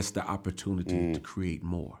is just the opportunity to create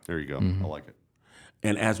more. There you go. Mm-hmm. I like it.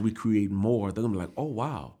 And as we create more, they're gonna be like, "Oh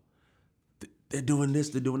wow, they're doing this,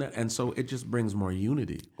 they're doing that," and so it just brings more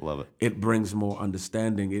unity. Love it. It brings more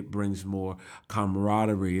understanding. It brings more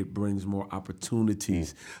camaraderie. It brings more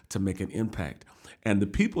opportunities to make an impact. And the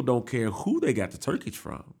people don't care who they got the turkeys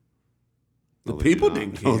from. The No, they do people not.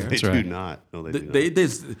 didn't care. No, they do right. not. No, they do not. They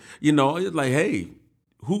it's like, hey,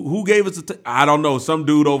 who gave us the I don't know. Some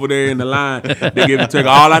dude over there in the line, they gave it turkey.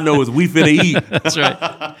 All I know is we finna eat. That's right.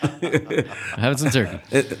 Having some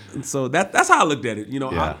turkey. And so that's how I looked at it.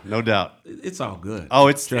 Yeah, no doubt. It's all good. Oh,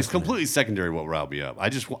 it's Trust me. completely secondary what riled me up. I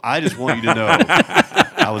just want you to know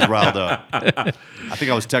I was riled up. I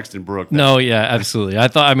think I was texting Brooke. No, yeah, absolutely. I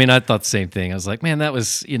thought the same thing. I was like, man, that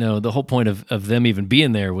was, the whole point of them even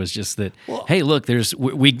being there was just that, hey, look,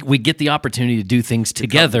 we get the opportunity to do things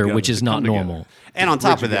together, which is not normal. And on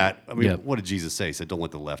top of that, I mean, Yep. what did Jesus say? He said, don't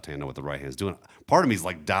let the left hand know what the right hand is doing. Part of me is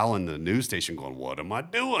like dialing the news station going, what am I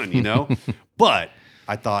doing, But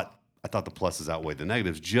I thought the pluses outweighed the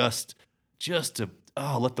negatives just to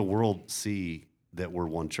let the world see that we're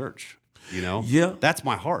one church, Yeah. That's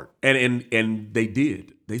my heart. And they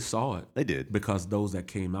did. They saw it. They did. Because those that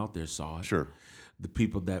came out there saw it. Sure. The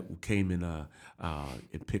people that came in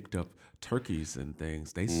and picked up turkeys and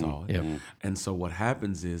things, they saw it. Yep. And so what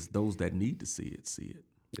happens is those that need to see it, see it.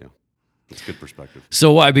 Yeah. That's good perspective.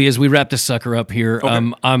 So YB, as we wrap this sucker up here,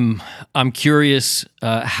 I'm curious,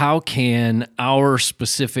 how can our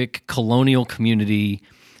specific Colonial community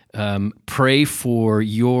pray for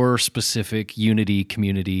your specific Unity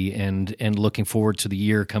community and looking forward to the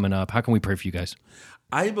year coming up? How can we pray for you guys?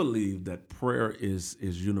 I believe that prayer is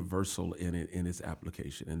universal in its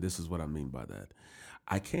application, and this is what I mean by that.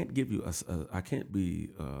 I can't give you I can't be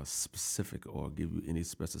specific or give you any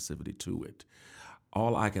specificity to it.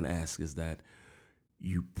 All I can ask is that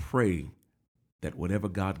you pray that whatever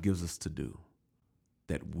God gives us to do,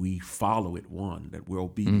 that we follow it. One, that we're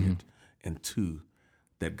obedient, and two,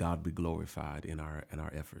 that God be glorified in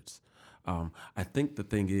our efforts. I think the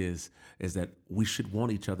thing is that we should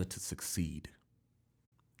want each other to succeed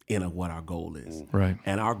in what our goal is. Right.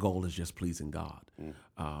 And our goal is just pleasing God.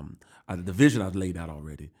 The vision I've laid out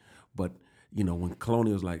already, but when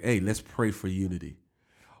Colonial's like, hey, let's pray for unity.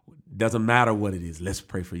 Doesn't matter what it is, let's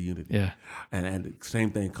pray for unity. Yeah. And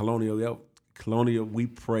same thing, Colonial, we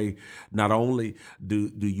pray not only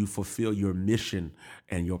do you fulfill your mission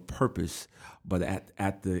and your purpose, but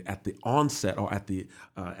at the onset or at the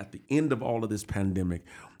end of all of this pandemic,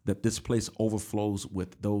 that this place overflows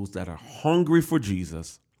with those that are hungry for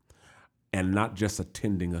Jesus and not just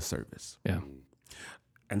attending a service. Yeah.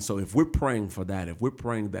 And so if we're praying for that, if we're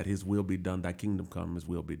praying that his will be done, thy kingdom come, his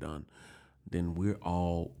will be done, then we're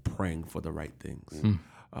all praying for the right things.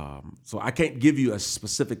 So I can't give you a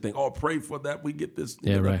specific thing. Oh, pray for that. We get this.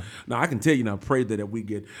 Yeah, right. Now I can tell you now, pray that we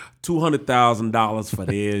get $200,000 for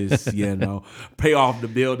this, pay off the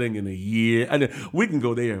building in a year. And we can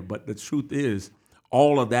go there. But the truth is,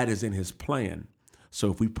 all of that is in his plan.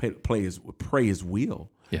 So if we pray his will,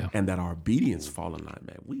 and that our obedience fall in line,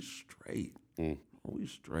 man, we straight. We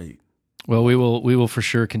straight. Well, we will for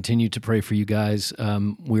sure continue to pray for you guys.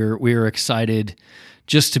 We're excited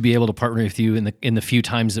just to be able to partner with you in the few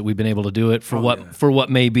times that we've been able to do it for what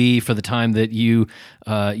may be for the time that you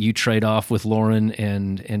trade off with Lauren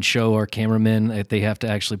and show our cameramen that they have to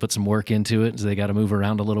actually put some work into it, so they got to move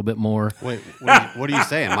around a little bit more. Wait, what are you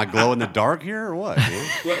saying? Am I glow in the dark here or what?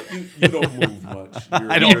 Well, you don't move much.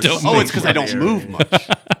 I don't. It's because I don't move much.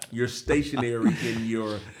 You're stationary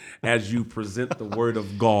as you present the word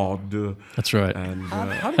of God. That's right. And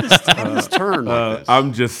How did this turn like this?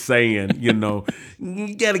 I'm just saying, you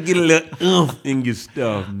got to get a little in your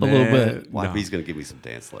stuff, man. A little bit. YB's going to give me some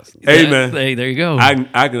dance lessons. Hey, man. Hey, there you go.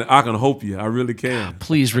 I can hope you. I really can.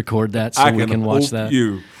 Please record that so we can watch hope that.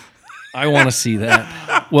 You. I want to see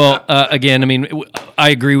that. Well, again, I mean, I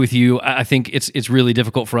agree with you. I think it's really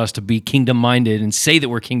difficult for us to be kingdom-minded and say that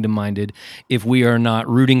we're kingdom-minded if we are not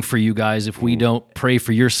rooting for you guys, if we don't pray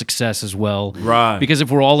for your success as well. Right. Because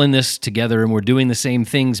if we're all in this together and we're doing the same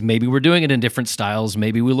things, maybe we're doing it in different styles,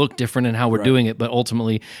 maybe we look different in how we're doing it, but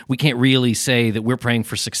ultimately we can't really say that we're praying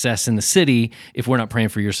for success in the city if we're not praying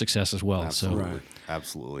for your success as well. Absolutely. So.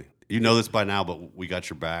 Absolutely. You know this by now, but we got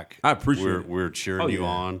your back. I appreciate it. We're cheering you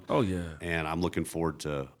on. Oh, yeah. And I'm looking forward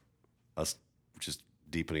to us just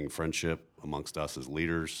deepening friendship amongst us as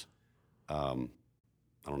leaders.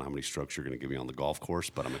 I don't know how many strokes you're going to give me on the golf course,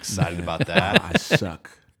 but I'm excited about that. I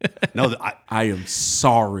suck. No, I am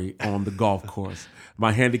sorry on the golf course.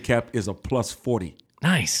 My handicap is a plus 40.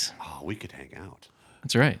 Nice. oh, we could hang out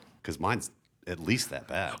That's right. because mine's at least that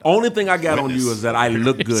bad. Only thing I got on you is that I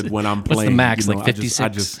look good when I'm What's playing. the max? You know, Like 56? I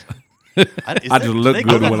just I just look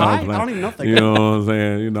good when I'm playing. I don't even know if they You know what I'm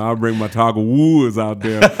saying? You know, I bring my Tiger Woods out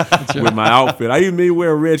there with my outfit. I even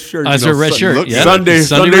wear a red shirt. I wear a red shirt. Yeah. Sunday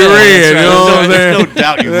Sunday red. red. You know what I'm There's saying? no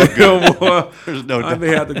doubt you look good. Boy, There's no I doubt. may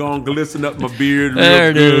have to go and glisten up my beard real There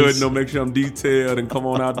it good, is. you know, make sure I'm detailed and come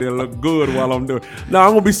on out there and look good while I'm doing it. Now,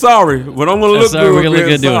 I'm going to be sorry, but I'm going to look Sorry, good. we're gonna look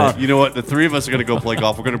being good doing sorry. it. You know what? The three of us are going to go play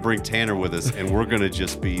golf. We're going to bring Tanner with us, and we're going to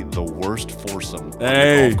just be the worst foursome on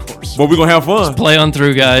Hey, the golf course. but we're going to have fun. Play on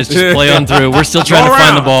through, guys. Just play on through. We're still trying to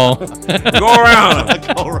find the ball. Go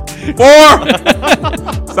around. All right.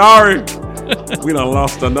 4. Sorry. We done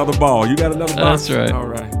lost another ball. You got another box? That's right. All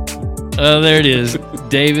right. There it is.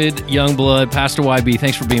 David Youngblood, Pastor YB,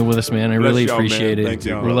 thanks for being with us, man. I Bless really y'all, appreciate man. it. Thank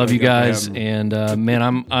y'all. We love you Thank y'all for guys. having And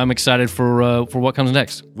man, I'm excited for what comes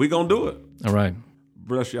next. We going to do it. All right.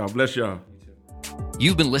 Bless y'all. Bless y'all.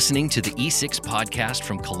 You've been listening to the E6 podcast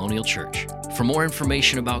from Colonial Church. For more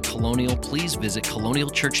information about Colonial, please visit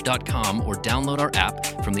colonialchurch.com or download our app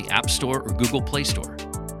from the App Store or Google Play Store.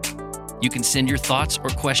 You can send your thoughts or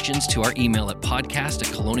questions to our email at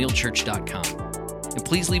podcast@colonialchurch.com. And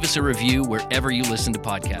please leave us a review wherever you listen to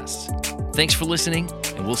podcasts. Thanks for listening,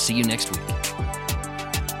 and we'll see you next week.